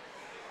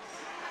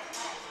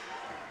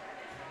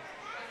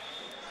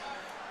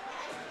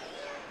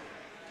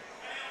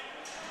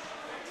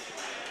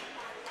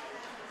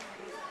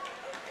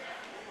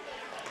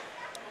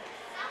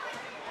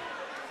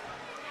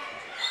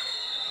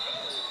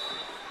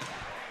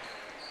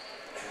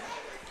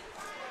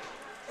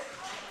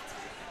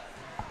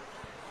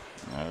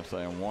 I'm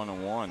saying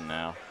 1-1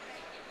 now.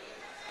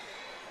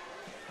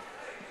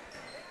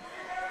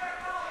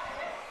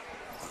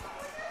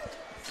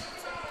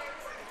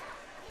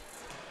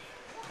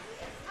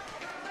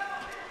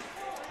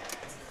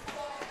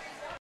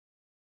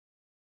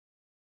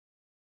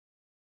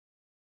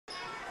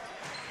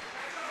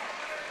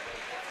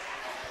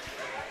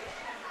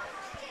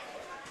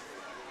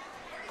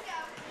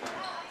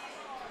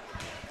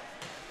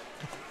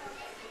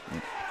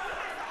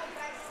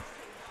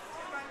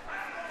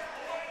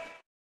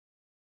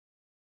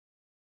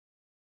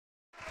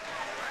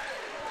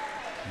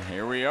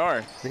 Here we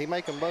are. Did he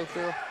make them both,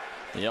 Bill?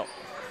 Yep.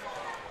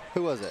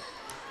 Who was it?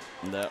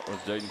 That was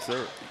Jaden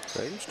Stewart.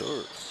 Jaden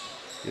Stewart.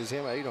 Gives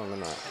him 8 on the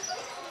night.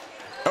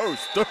 Oh,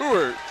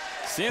 Stewart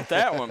sent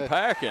that one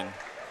packing.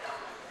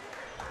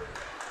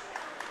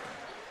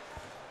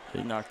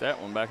 He knocked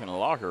that one back in the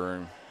locker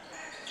room.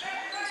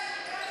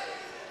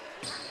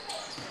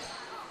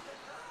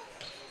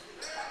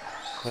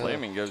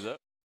 Fleming goes up.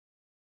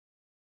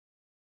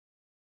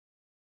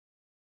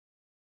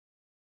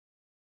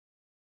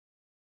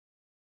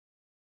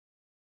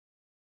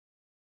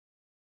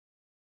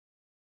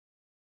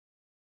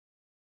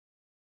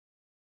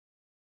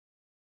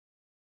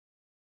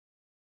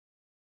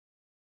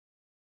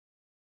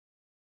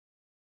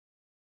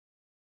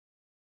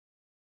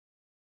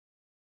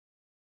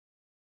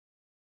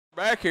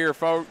 Back here,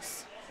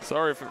 folks.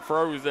 Sorry if it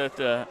froze at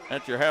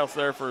your house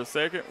there for a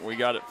second. We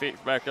got it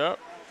fixed back up.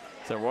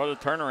 So what a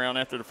turnaround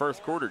after the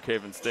first quarter,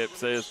 Kevin Stepp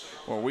says.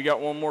 Well, we got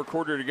one more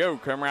quarter to go.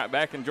 Come right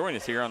back and join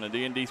us here on the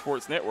D&D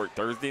Sports Network,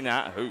 Thursday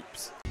Night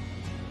Hoops.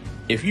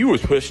 If you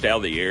was pushed out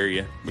of the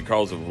area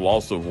because of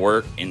loss of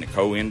work in the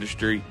coal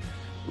industry,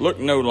 look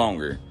no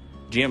longer.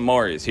 Jim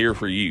Marr is here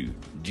for you.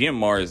 Jim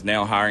Marr is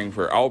now hiring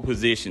for all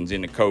positions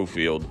in the coal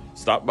field.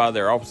 Stop by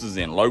their offices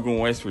in Logan,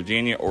 West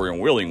Virginia or in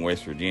Wheeling,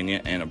 West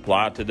Virginia and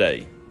apply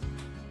today.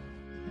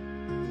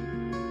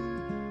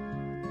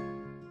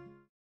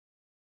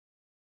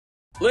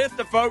 Let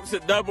the folks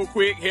at Double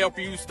Quick help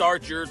you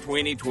start your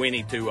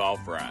 2022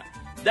 off right.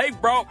 They've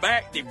brought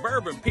back the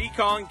Bourbon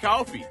Pecan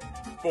Coffee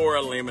for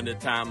a limited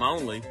time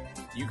only.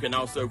 You can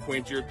also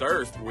quench your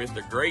thirst with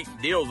the great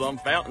deals on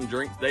fountain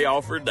drinks they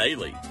offer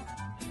daily.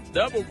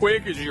 Double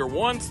Quick is your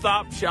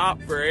one-stop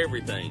shop for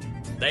everything.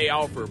 They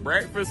offer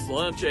breakfast,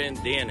 lunch,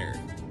 and dinner.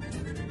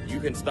 You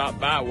can stop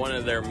by one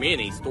of their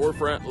many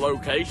storefront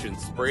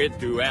locations spread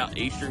throughout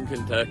eastern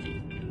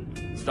Kentucky.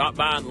 Stop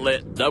by and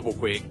let Double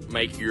Quick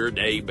make your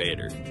day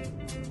better.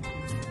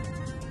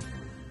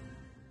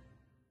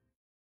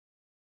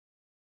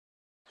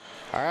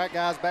 All right,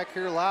 guys, back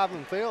here live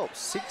in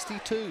Phelps,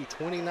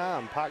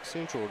 62-29, Pike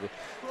Central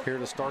here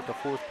to start the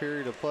fourth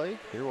period of play.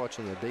 You're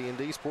watching the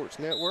D&D Sports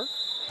Network,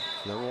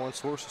 number one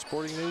source of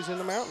sporting news in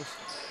the mountains.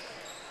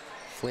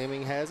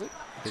 Fleming has it,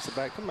 gets it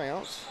back to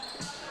Mounts.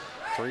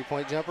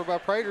 Three-point jumper by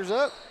Prater's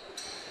up,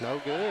 no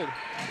good.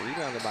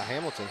 Rebounded by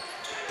Hamilton.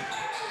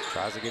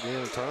 Tries to get it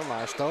in to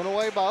Turnmeyer, stolen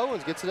away by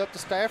Owens, gets it up to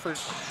Stafford.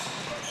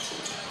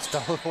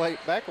 Stolen away,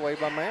 back away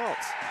by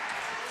Mounts.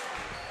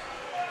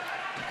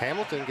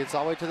 Hamilton gets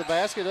all the way to the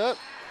basket up,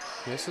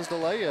 misses the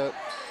layup.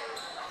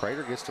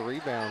 Prater gets the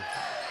rebound.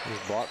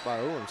 He's blocked by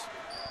Owens.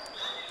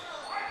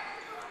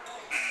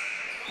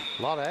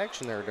 A lot of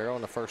action there, Darryl,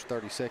 in the first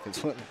 30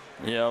 seconds, wasn't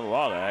it? Yeah, a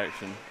lot of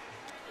action.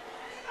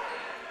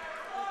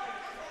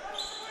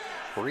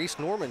 Reese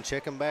Norman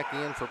checking back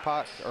in for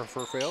Pike or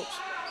for Phelps.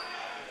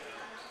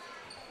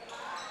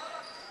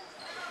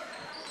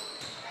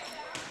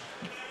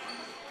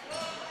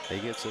 He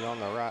gets it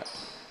on the right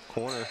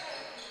corner.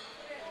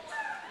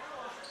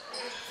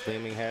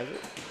 Fleming has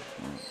it.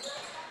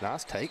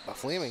 Nice take by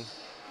Fleming.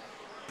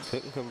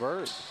 Couldn't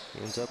convert.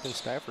 Ends up in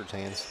Stafford's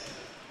hands.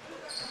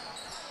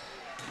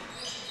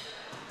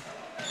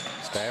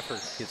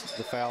 Stafford gets to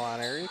the foul line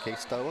area.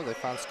 Kicks stolen. They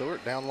find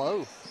Stewart down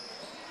low.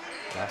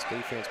 Nice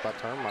defense by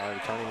Turnmeyer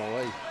to turn him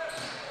away.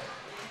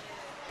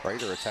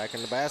 Prater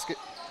attacking the basket.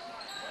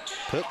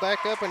 Put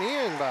back up and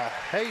in by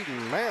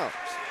Hayden Mounts.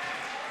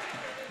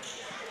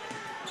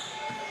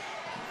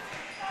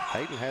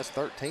 Hayden has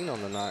 13 on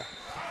the night.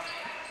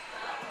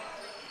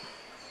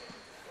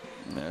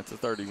 Yeah, it's a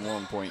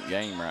 31-point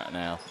game right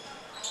now.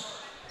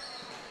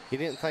 You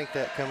didn't think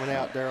that coming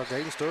out, Darryl.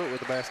 Jaden Stewart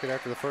with the basket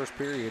after the first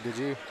period, did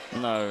you?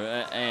 No,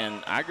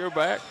 and I go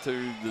back to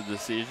the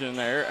decision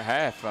there at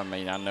half. I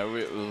mean, I know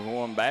it was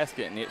one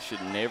basket, and it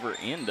should never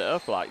end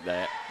up like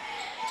that.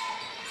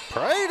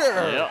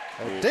 Prater! Yep.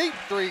 A deep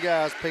three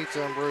guys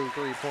pizza and brew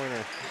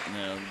three-pointer.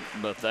 Yeah,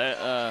 but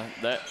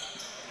that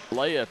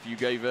layup you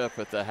gave up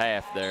at the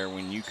half there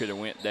when you could have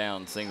went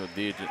down single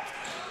digits,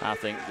 I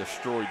think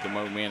destroyed the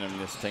momentum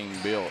this team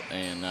built.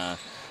 And,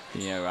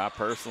 you know, I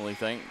personally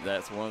think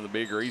that's one of the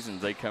big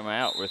reasons they come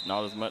out with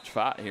not as much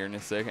fight here in the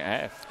second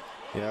half.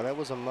 Yeah, that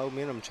was a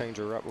momentum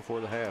changer right before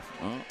the half.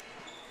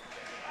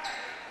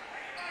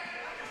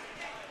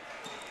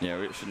 You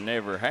know, it should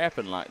never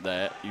happen like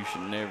that. You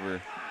should never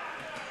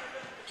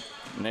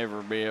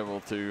be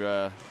able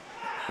to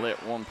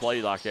let one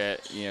play like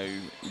that, you know,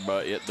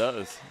 but it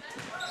does.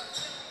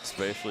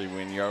 Especially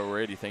when you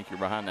already think you're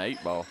behind the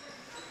 8 ball.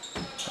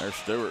 There's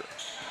Stewart.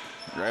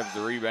 Grabs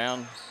the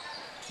rebound.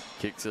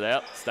 Kicks it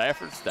out.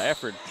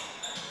 Stafford.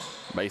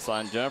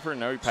 Baseline jumper.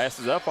 No, he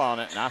passes up on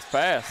it. Nice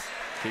pass.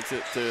 Kicks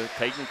it to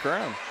Peyton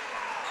Crum.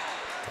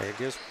 It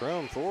gives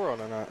Crum 4 on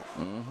the night.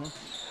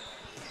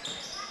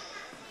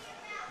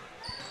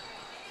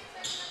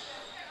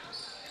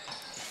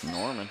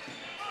 Norman.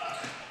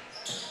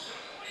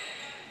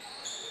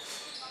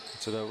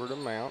 Gets it over to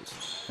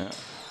Mounts. Yeah.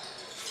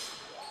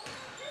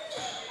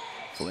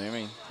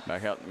 Fleming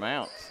back out to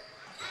Mounts.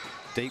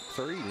 Deep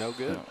three, no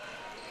good.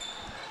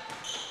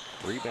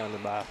 Yeah.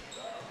 Rebounded by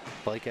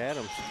Blake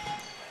Adams.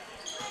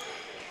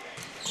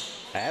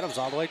 Adams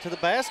all the way to the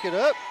basket,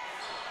 up.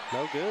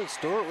 No good.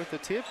 Stewart with the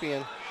tip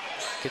in.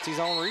 Gets his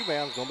own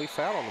rebound. It's going to be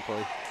fouled on the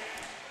play.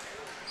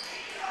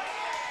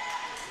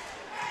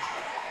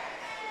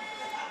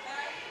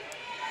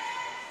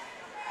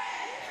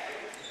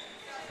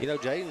 You know,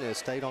 Jaden has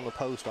stayed on the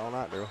post all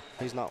night, Darryl.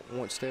 He's not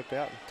once stepped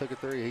out and took a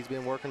three. He's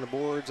been working the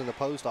boards and the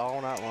post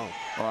all night long.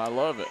 Well, I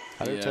love it.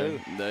 I do too.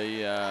 They,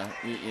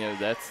 you know,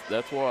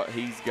 that's what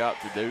he's got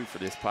to do for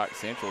this Pike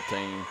Central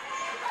team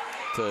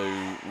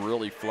to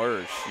really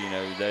flourish. You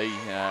know, they,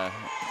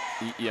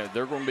 you know,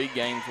 they're going to be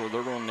games where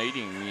they're going to need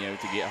him, you know,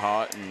 to get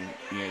hot and,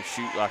 you know,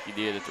 shoot like he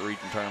did at the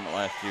region tournament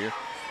last year.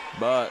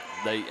 But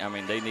they, I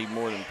mean, they need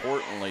more than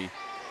importantly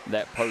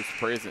that post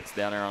presence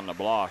down there on the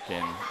block.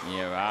 And, you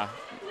know,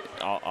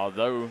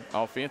 although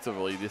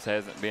offensively this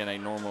hasn't been a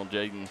normal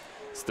Jaden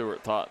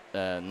Stewart-taught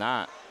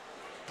night,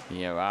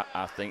 you know,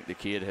 I think the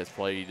kid has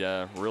played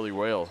really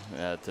well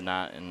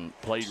tonight and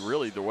played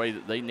really the way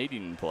that they need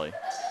him to play.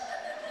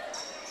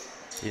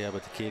 Yeah,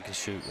 but the kid can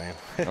shoot, man.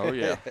 Oh,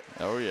 yeah.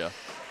 Oh, yeah.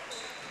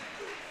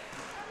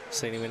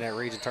 Seen him in that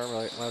region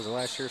tournament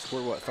last year,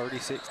 scored, what,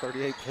 36,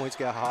 38 points,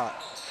 got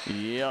hot.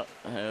 Yep,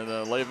 had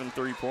 11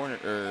 three-pointer,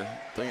 or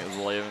I think it was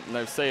 11,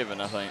 no, 7,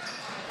 I think.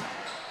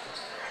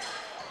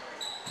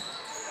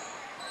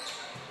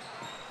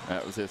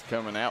 That was his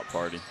coming out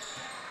party.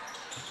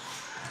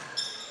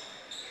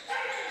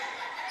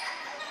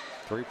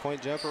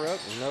 Three-point jumper up,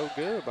 no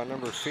good by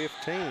number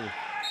 15.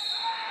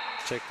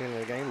 Checked into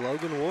the game,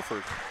 Logan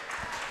Wolford.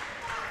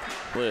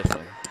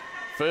 Listen,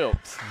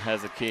 Phelps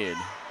has a kid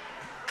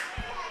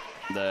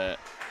that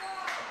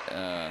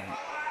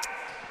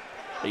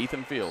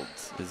Ethan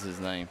Fields is his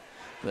name.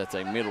 That's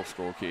a middle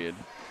school kid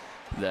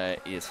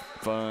that is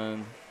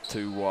fun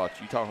to watch.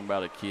 You talking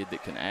about a kid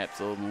that can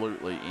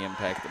absolutely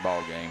impact the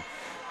ball game.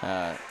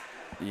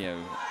 You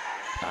know,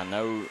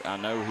 I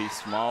know he's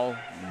small,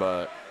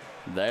 but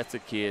that's a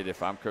kid,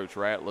 if I'm Coach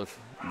Ratliff,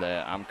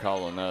 that I'm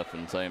calling up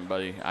and saying,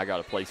 buddy, I got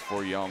a place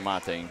for you on my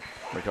team,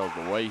 because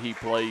the way he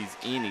plays,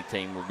 any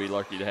team would be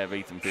lucky to have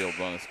Ethan Fields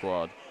on the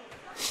squad.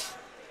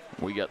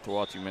 We got to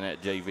watch him in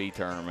that JV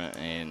tournament,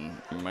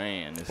 and,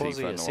 man, is he fun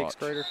to watch. Was he a 6th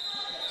grader?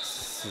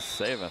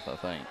 7th, I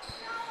think.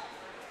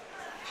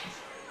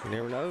 You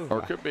never know. Or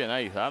it could be an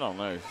 8th. I don't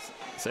know.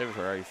 7th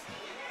or 8th.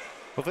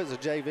 Well, if it's a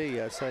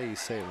JV, I'd say he's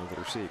 7th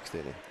or 6th,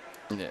 isn't he?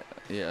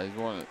 Yeah, he's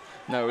one.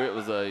 No, it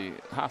was a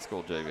high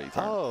school JV tournament.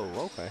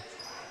 Oh, okay.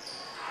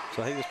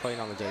 So he was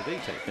playing on the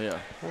JV team. Yeah.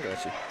 I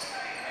got you.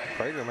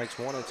 Prater makes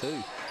 1 and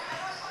 2.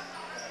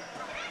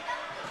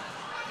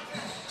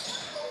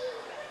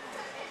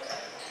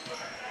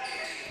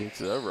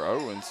 Kicks it over.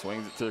 Owens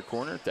swings it to the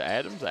corner to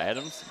Adams.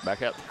 Adams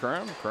back out to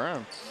Crum.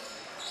 Crum.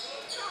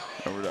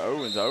 Over to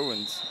Owens.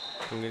 Owens.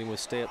 I'm getting with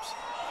steps.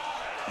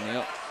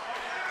 Yep.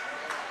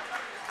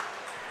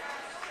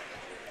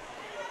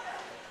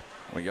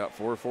 We got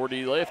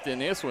 4:40 left in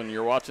this one.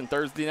 You're watching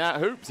Thursday Night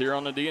Hoops here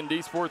on the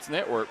D&D Sports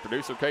Network.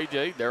 Producer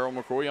KJ, Daryl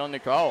McCoy on the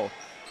call.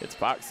 It's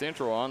Pike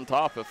Central on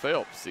top of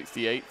Phelps,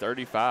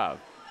 68-35.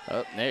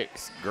 Up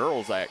next,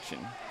 girls action.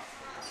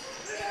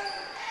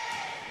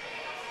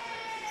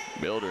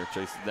 Builder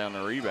chases down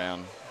the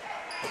rebound.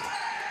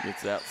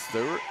 Gets out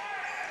Stewart.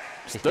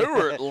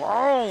 Stewart,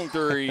 long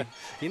three.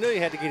 You knew you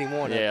had to get him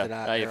one up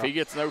tonight. Hey, if he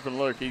gets an open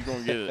look, he's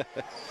going to get it.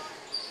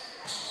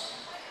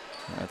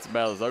 That's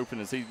about as open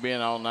as he's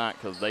been all night,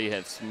 because they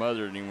had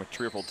smothered him with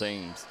triple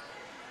teams.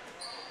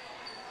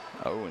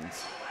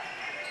 Owens.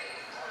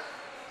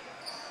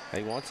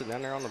 He wants it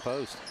down there on the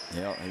post.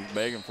 Yeah, he's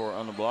begging for it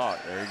on the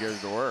block. There he goes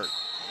to work.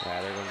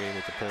 Yeah, they're going to get him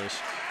with the push.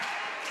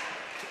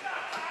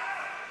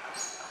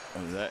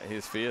 Is that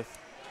his 5th?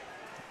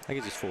 I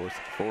think it's his 4th.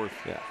 4th?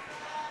 Yeah.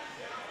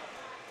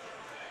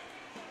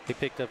 He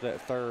picked up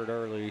that 3rd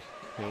early,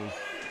 and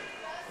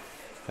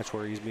that's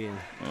where he's been.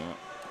 Yeah.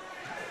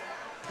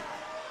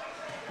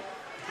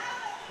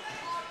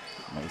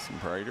 Mason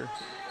Prater.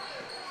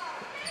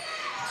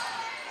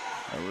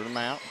 Over to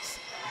Mounts.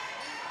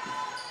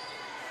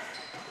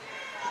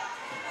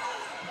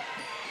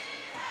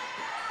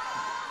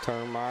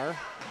 Turnmeyer.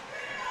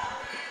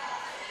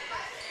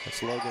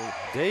 That's Logan.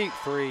 Deep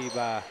 3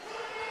 by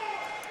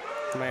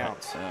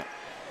Mounts.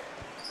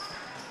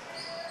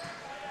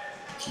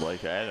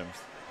 Blake Adams.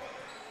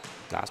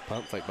 Nice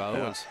pump fake by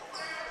Owens.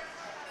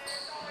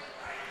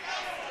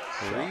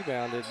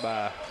 Rebounded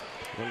by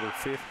number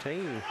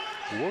 15,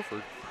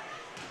 Wolford.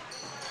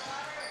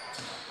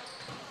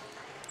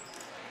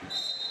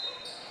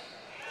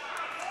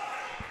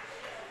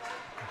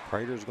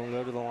 Prater's going to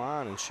go to the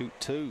line and shoot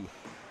 2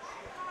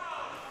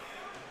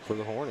 for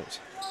the Hornets.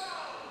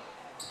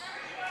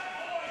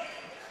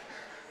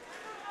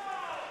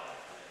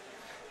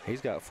 He's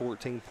got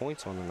 14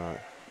 points on the night.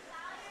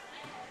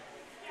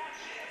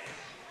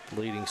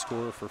 Leading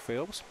scorer for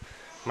Phelps.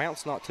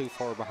 Mount's not too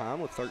far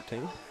behind with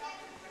 13.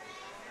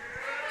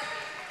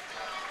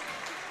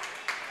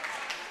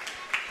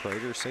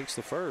 Prater sinks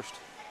the first.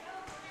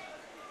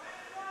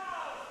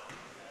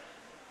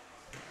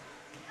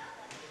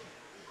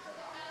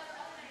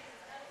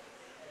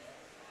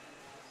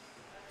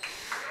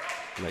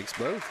 Makes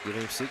both. Give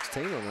him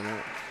 16 on the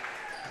night.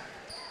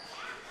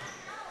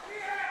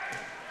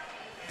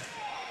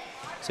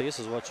 See, this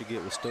is what you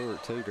get with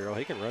Stewart too, Daryl.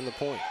 He can run the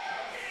point.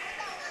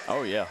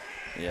 Oh yeah,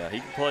 yeah. He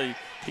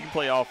can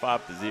play all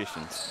 5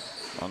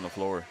 positions on the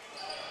floor.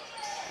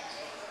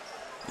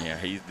 Yeah,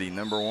 he's the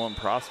 #1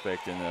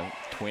 prospect in the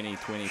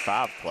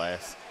 2025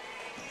 class.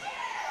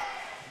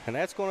 And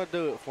that's going to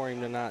do it for him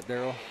tonight,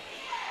 Daryl.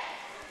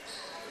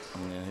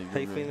 Yeah,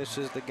 he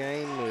finishes the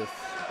game with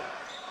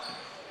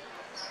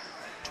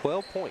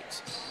 12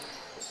 points.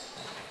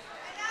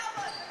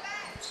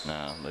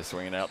 Now they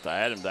swing it out to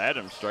Adams.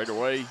 Adams straight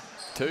away,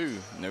 2,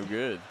 no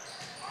good.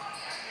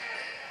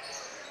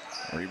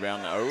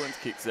 Rebound to Owens,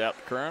 kicks out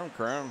to Crum.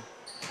 Crum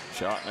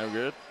Shot no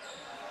good.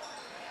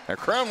 A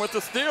Crum with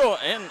the steal,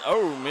 and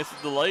oh, misses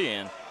the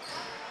lay-in.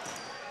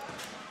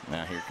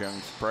 Now here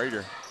comes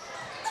Prater.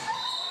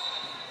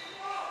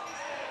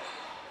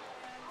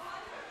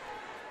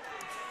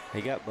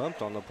 He got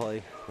bumped on the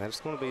play. That's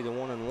going to be the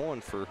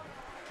 1-and-1 for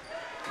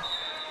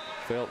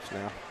Phelps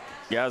now.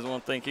 Guys, I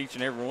want to thank each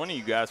and every one of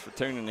you guys for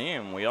tuning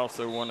in. We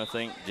also want to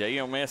thank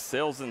JMS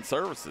Sales and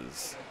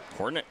Services,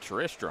 Hornets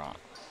Restaurant,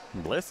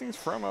 Blessings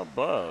from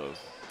Above,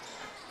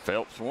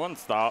 Phelps One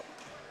Stop,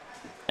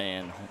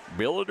 and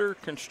Billiter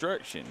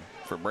Construction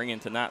for bringing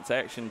tonight's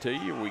action to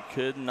you. We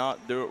could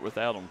not do it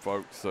without them,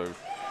 folks. So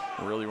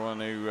I really want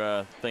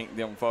to thank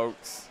them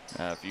folks.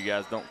 If you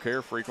guys don't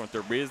care, frequent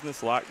their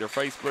business, like their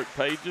Facebook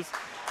pages,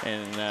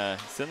 and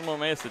send them a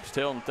message.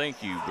 Tell them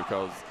thank you,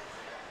 because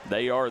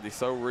they are the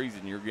sole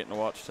reason you're getting to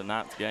watch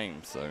tonight's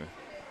game. So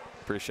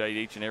appreciate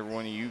each and every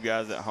one of you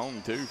guys at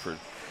home, too, for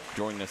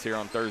joining us here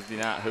on Thursday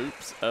Night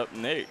Hoops. Up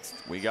next,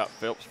 we got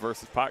Phelps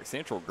versus Pike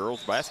Central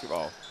girls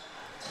basketball.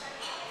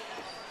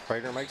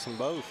 Prater makes them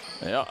both.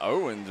 Yeah,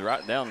 Owens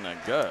right down the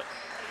gut.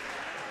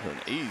 An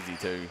easy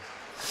two.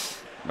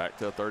 Back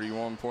to a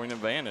 31-point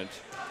advantage.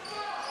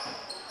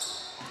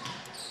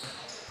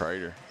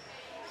 Prater.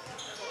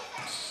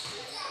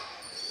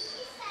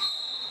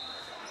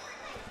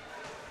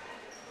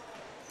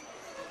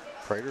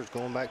 Prater's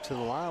going back to the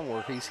line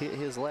where he's hit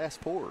his last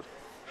 4.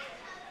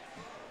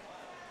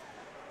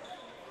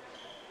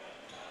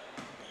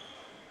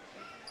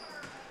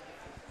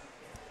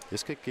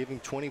 This could give him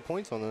 20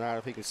 points on the night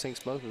if he can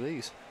sink both of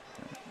these.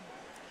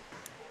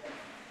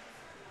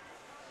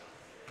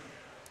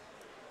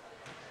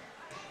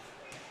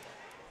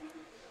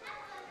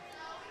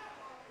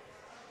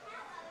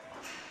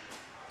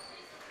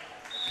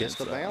 Gets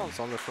the bounce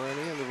on the front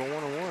end of a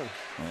 1-on-1.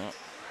 Yeah.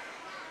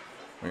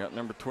 We got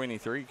number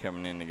 23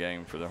 coming in the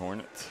game for the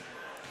Hornets.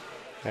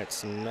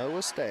 That's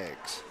Noah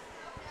Staggs.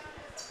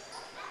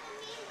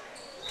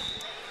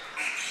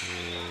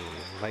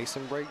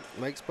 Mason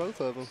makes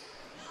both of them.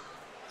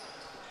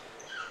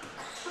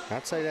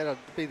 I'd say that'll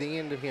be the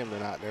end of him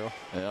tonight, Daryl.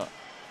 Yeah.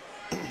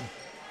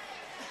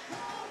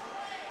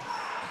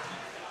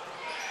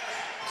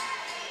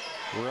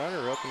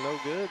 Runner up and no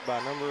good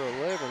by number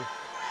 11,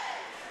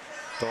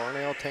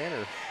 Darnell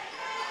Tanner.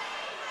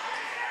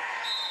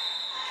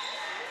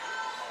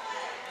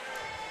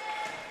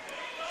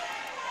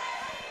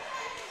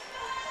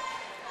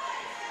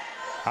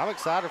 I'm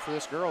excited for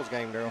this girls'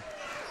 game, Daryl.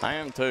 I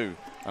am too.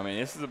 I mean,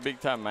 this is a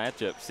big-time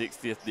matchup,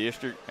 60th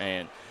District,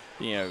 and,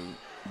 you know,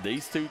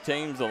 these two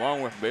teams,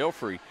 along with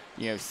Belfry,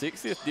 you know,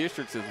 60th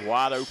District's as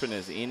wide open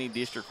as any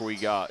district we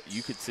got.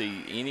 You could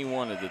see any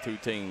one of the two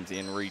teams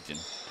in region.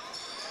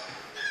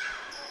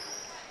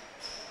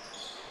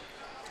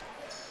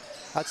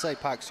 I'd say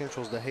Pike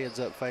Central's the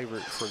heads-up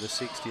favorite for the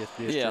 60th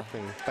District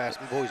in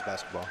boys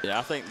basketball. Yeah,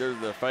 I think they're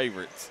the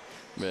favorites,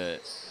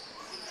 but,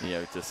 you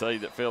know, to say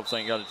that Phelps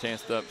ain't got a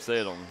chance to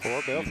upset them,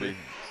 or Belfry, you'd be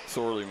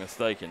sorely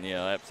mistaken.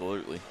 Yeah,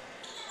 absolutely.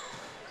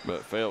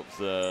 But Phelps,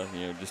 you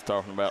know, just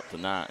talking about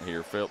tonight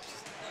here,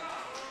 Phelps,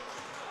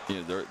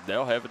 you know,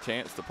 they'll have a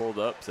chance to pull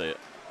the upset.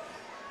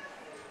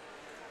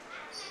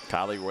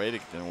 Kylie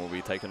Weddington will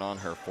be taking on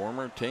her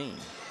former team.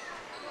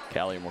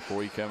 Callie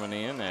McCoy coming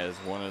in as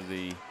one of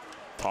the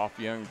top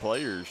young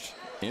players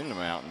in the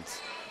mountains.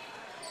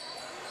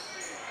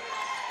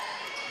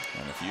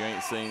 And if you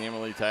ain't seen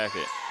Emily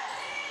Tackett,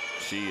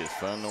 she is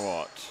fun to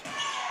watch.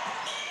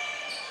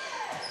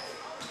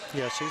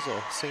 Yeah, she's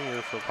a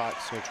senior for Pike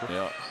Central.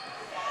 Yep.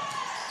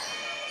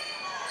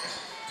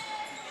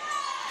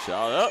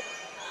 Shot up.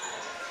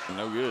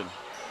 No good.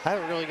 I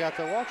haven't really got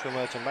to watch her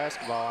much in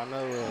basketball. I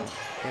know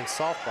in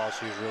softball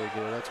she's really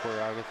good. That's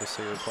where I get to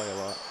see her play a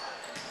lot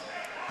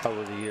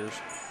over the years.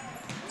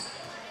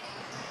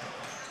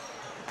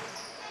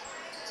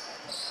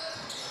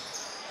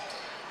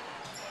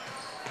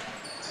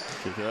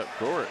 Kick it up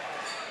court.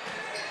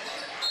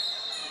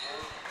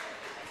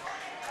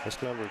 That's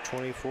number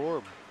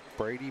 24,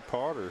 Brady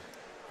Potter.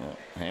 Yeah,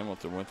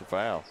 Hamilton went to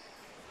foul.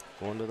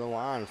 Going to the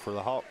line for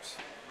the Hawks.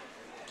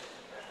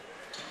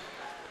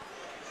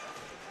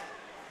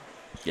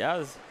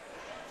 Guys,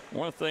 I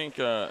want to thank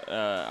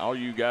all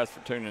you guys for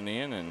tuning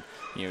in. And,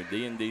 you know,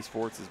 D&D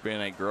Sports has been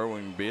a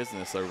growing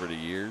business over the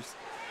years.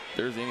 If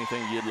there's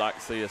anything you'd like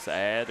to see us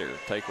add or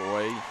take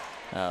away,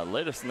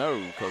 let us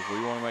know, because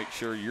we want to make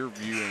sure your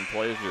viewing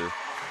pleasure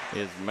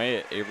is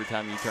met every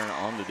time you turn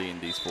on to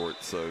D&D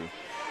Sports. So,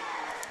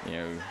 you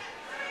know,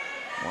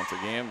 once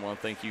again, I want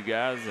to thank you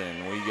guys.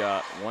 And we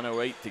got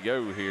 1:08 to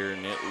go here,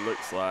 and it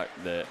looks like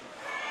that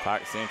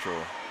Pike Central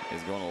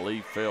is going to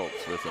leave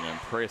Phelps with an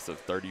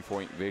impressive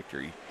 30-point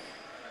victory.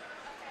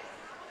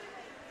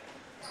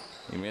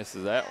 He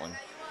misses that one.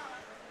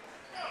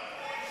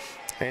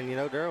 And, you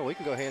know, Daryl, we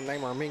can go ahead and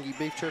name our Mingy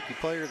Beef Jerky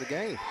player of the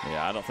game.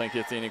 Yeah, I don't think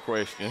it's any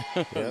question.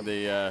 Yep.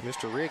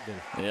 Mr. Rigdon.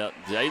 Yeah,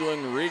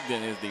 Jalen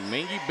Rigdon is the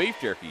Mingy Beef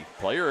Jerky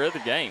player of the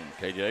game.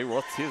 KJ,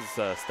 what's his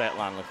stat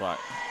line look like?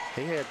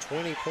 He had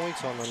 20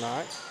 points on the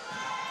night.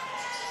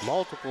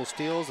 multiple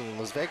steals and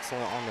was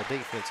excellent on the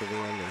defensive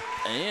end.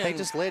 And they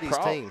just led his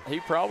team. He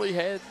probably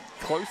had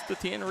close to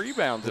 10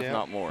 rebounds, if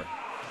not more.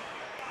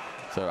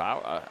 So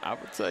I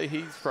would say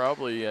he's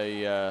probably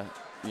a,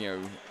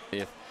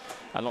 if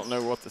I don't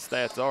know what the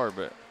stats are,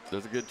 but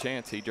there's a good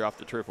chance he dropped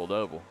a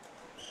triple-double.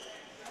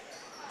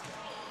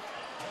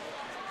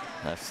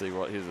 Let's see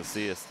what his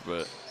assists,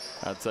 but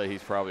I'd say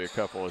he's probably a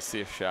couple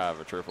assists shy of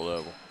a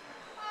triple-double.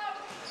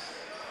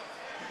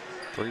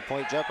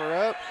 Three-point jumper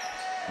up.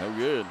 No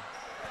good.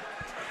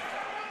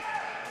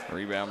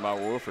 Rebound by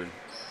Wolford.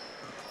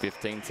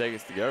 15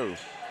 seconds to go.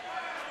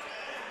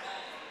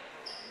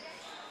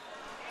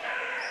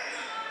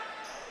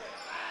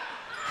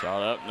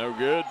 Shot up, no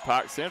good.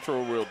 Pike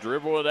Central will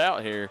dribble it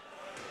out here.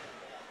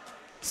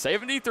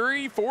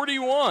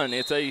 73-41.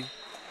 It's a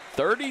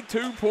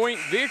 32-point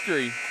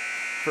victory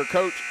for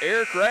Coach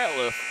Eric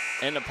Ratliff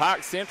and the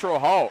Pike Central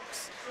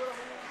Hawks.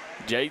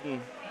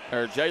 Jalen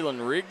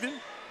Rigdon,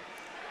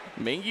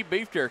 Mingy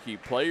Beef Jerky,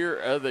 player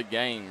of the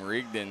game.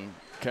 Rigdon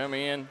come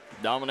in,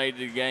 dominated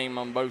the game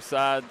on both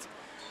sides,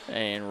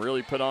 and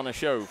really put on a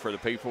show for the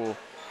people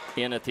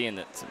in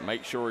attendance.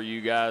 Make sure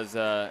you guys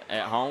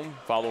at home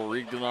follow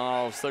Rigdon on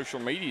all social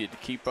media to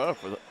keep up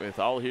with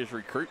all his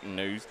recruiting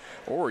news,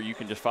 or you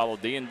can just follow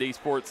D&D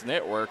Sports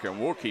Network and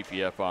we'll keep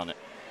you up on it.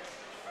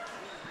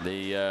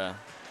 The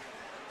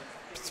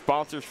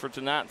sponsors for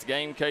tonight's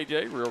game,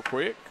 KJ, real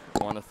quick,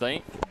 I want to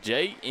thank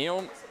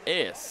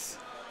JMS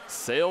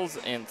Sales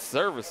and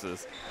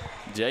Services.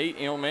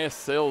 JMS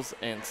Sales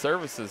and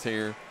Services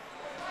here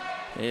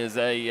is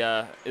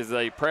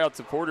a proud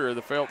supporter of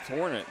the Phelps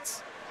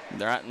Hornets.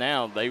 Right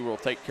now, they will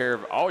take care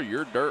of all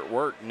your dirt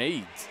work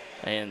needs,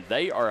 and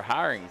they are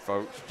hiring,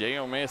 folks.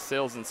 JMS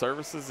Sales and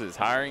Services is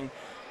hiring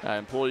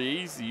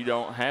employees. You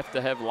don't have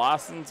to have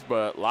license,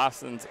 but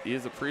license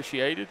is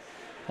appreciated,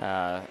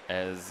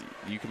 as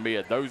you can be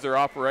a dozer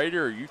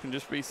operator, or you can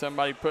just be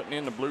somebody putting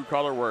in the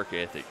blue-collar work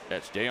ethic.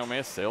 That's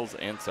JMS Sales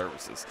and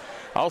Services.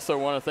 I also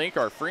want to thank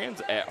our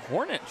friends at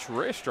Hornets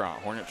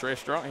Restaurant. Hornets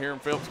Restaurant here in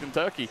Phelps,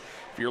 Kentucky.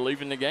 If you're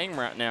leaving the game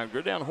right now,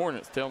 go down to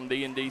Hornets, tell them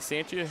D&D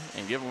sent you,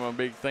 and give them a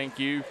big thank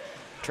you.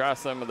 Try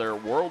some of their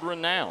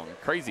world-renowned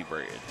Crazy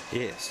Bread.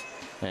 Yes.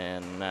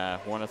 And I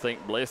want to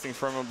thank Blessings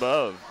from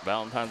Above.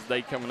 Valentine's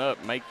Day coming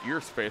up. Make your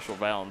special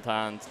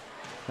Valentine's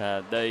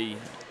Day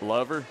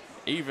lover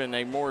even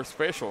a more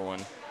special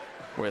one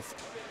with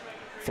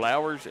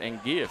flowers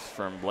and gifts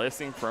from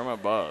Blessing from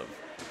Above.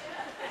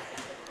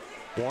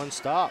 One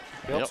stop.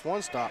 Phelps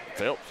One Stop.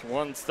 Phelps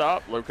One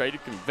Stop,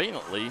 located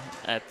conveniently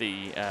at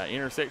the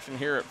intersection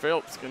here at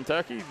Phelps,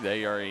 Kentucky.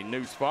 They are a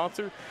new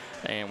sponsor,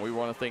 and we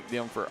want to thank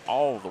them for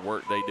all the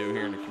work they do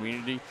here in the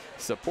community,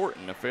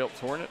 supporting the Phelps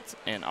Hornets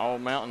and all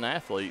mountain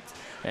athletes.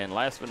 And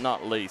last but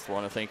not least, I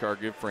want to thank our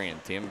good friend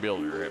Tim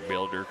Builder at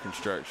Builder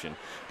Construction.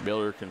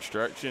 Builder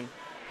Construction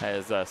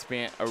has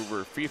spent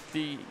over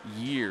 50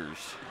 years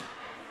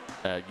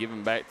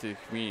giving back to the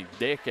community,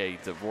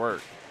 decades of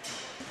work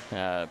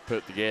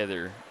put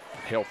together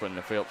helping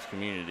the Phelps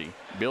community.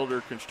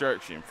 Builder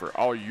Construction, for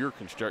all your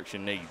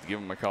construction needs. Give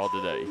them a call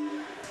today.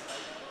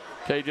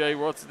 KJ,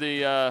 what's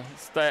the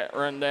stat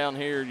rundown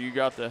here? You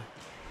got the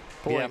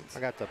points? Yeah,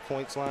 I got the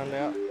points lined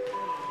out.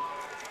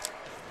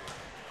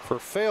 For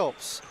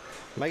Phelps,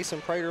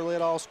 Mason Prater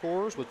led all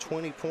scorers with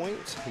 20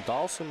 points.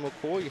 Dawson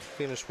McCoy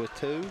finished with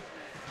 2.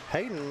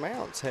 Hayden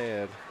Mounts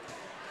had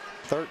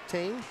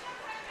 13.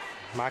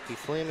 Mikey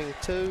Fleming,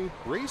 2.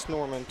 Reese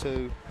Norman,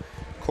 2.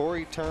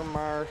 Corey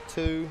Turnmeyer,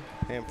 2.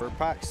 And for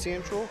Pike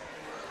Central,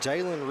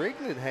 Jalen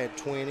Rigdon had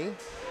 20.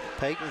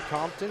 Peyton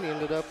Compton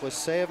ended up with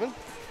 7.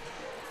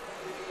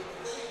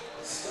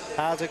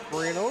 Isaac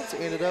Reynolds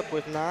ended up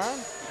with 9.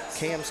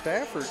 Cam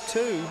Stafford,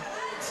 2.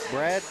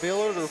 Brad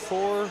Billard,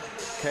 4.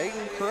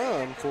 Caden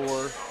Crum,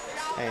 4.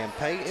 And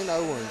Peyton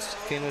Owens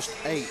finished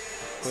 8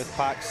 with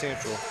Pike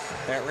Central.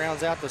 That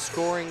rounds out the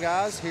scoring,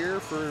 guys, here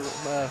for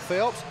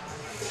Phelps.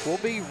 We'll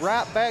be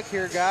right back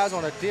here, guys,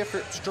 on a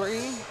different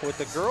stream with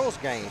the girls'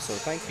 game. So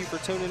thank you for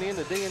tuning in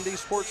to D&D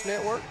Sports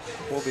Network.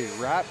 We'll be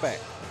right back.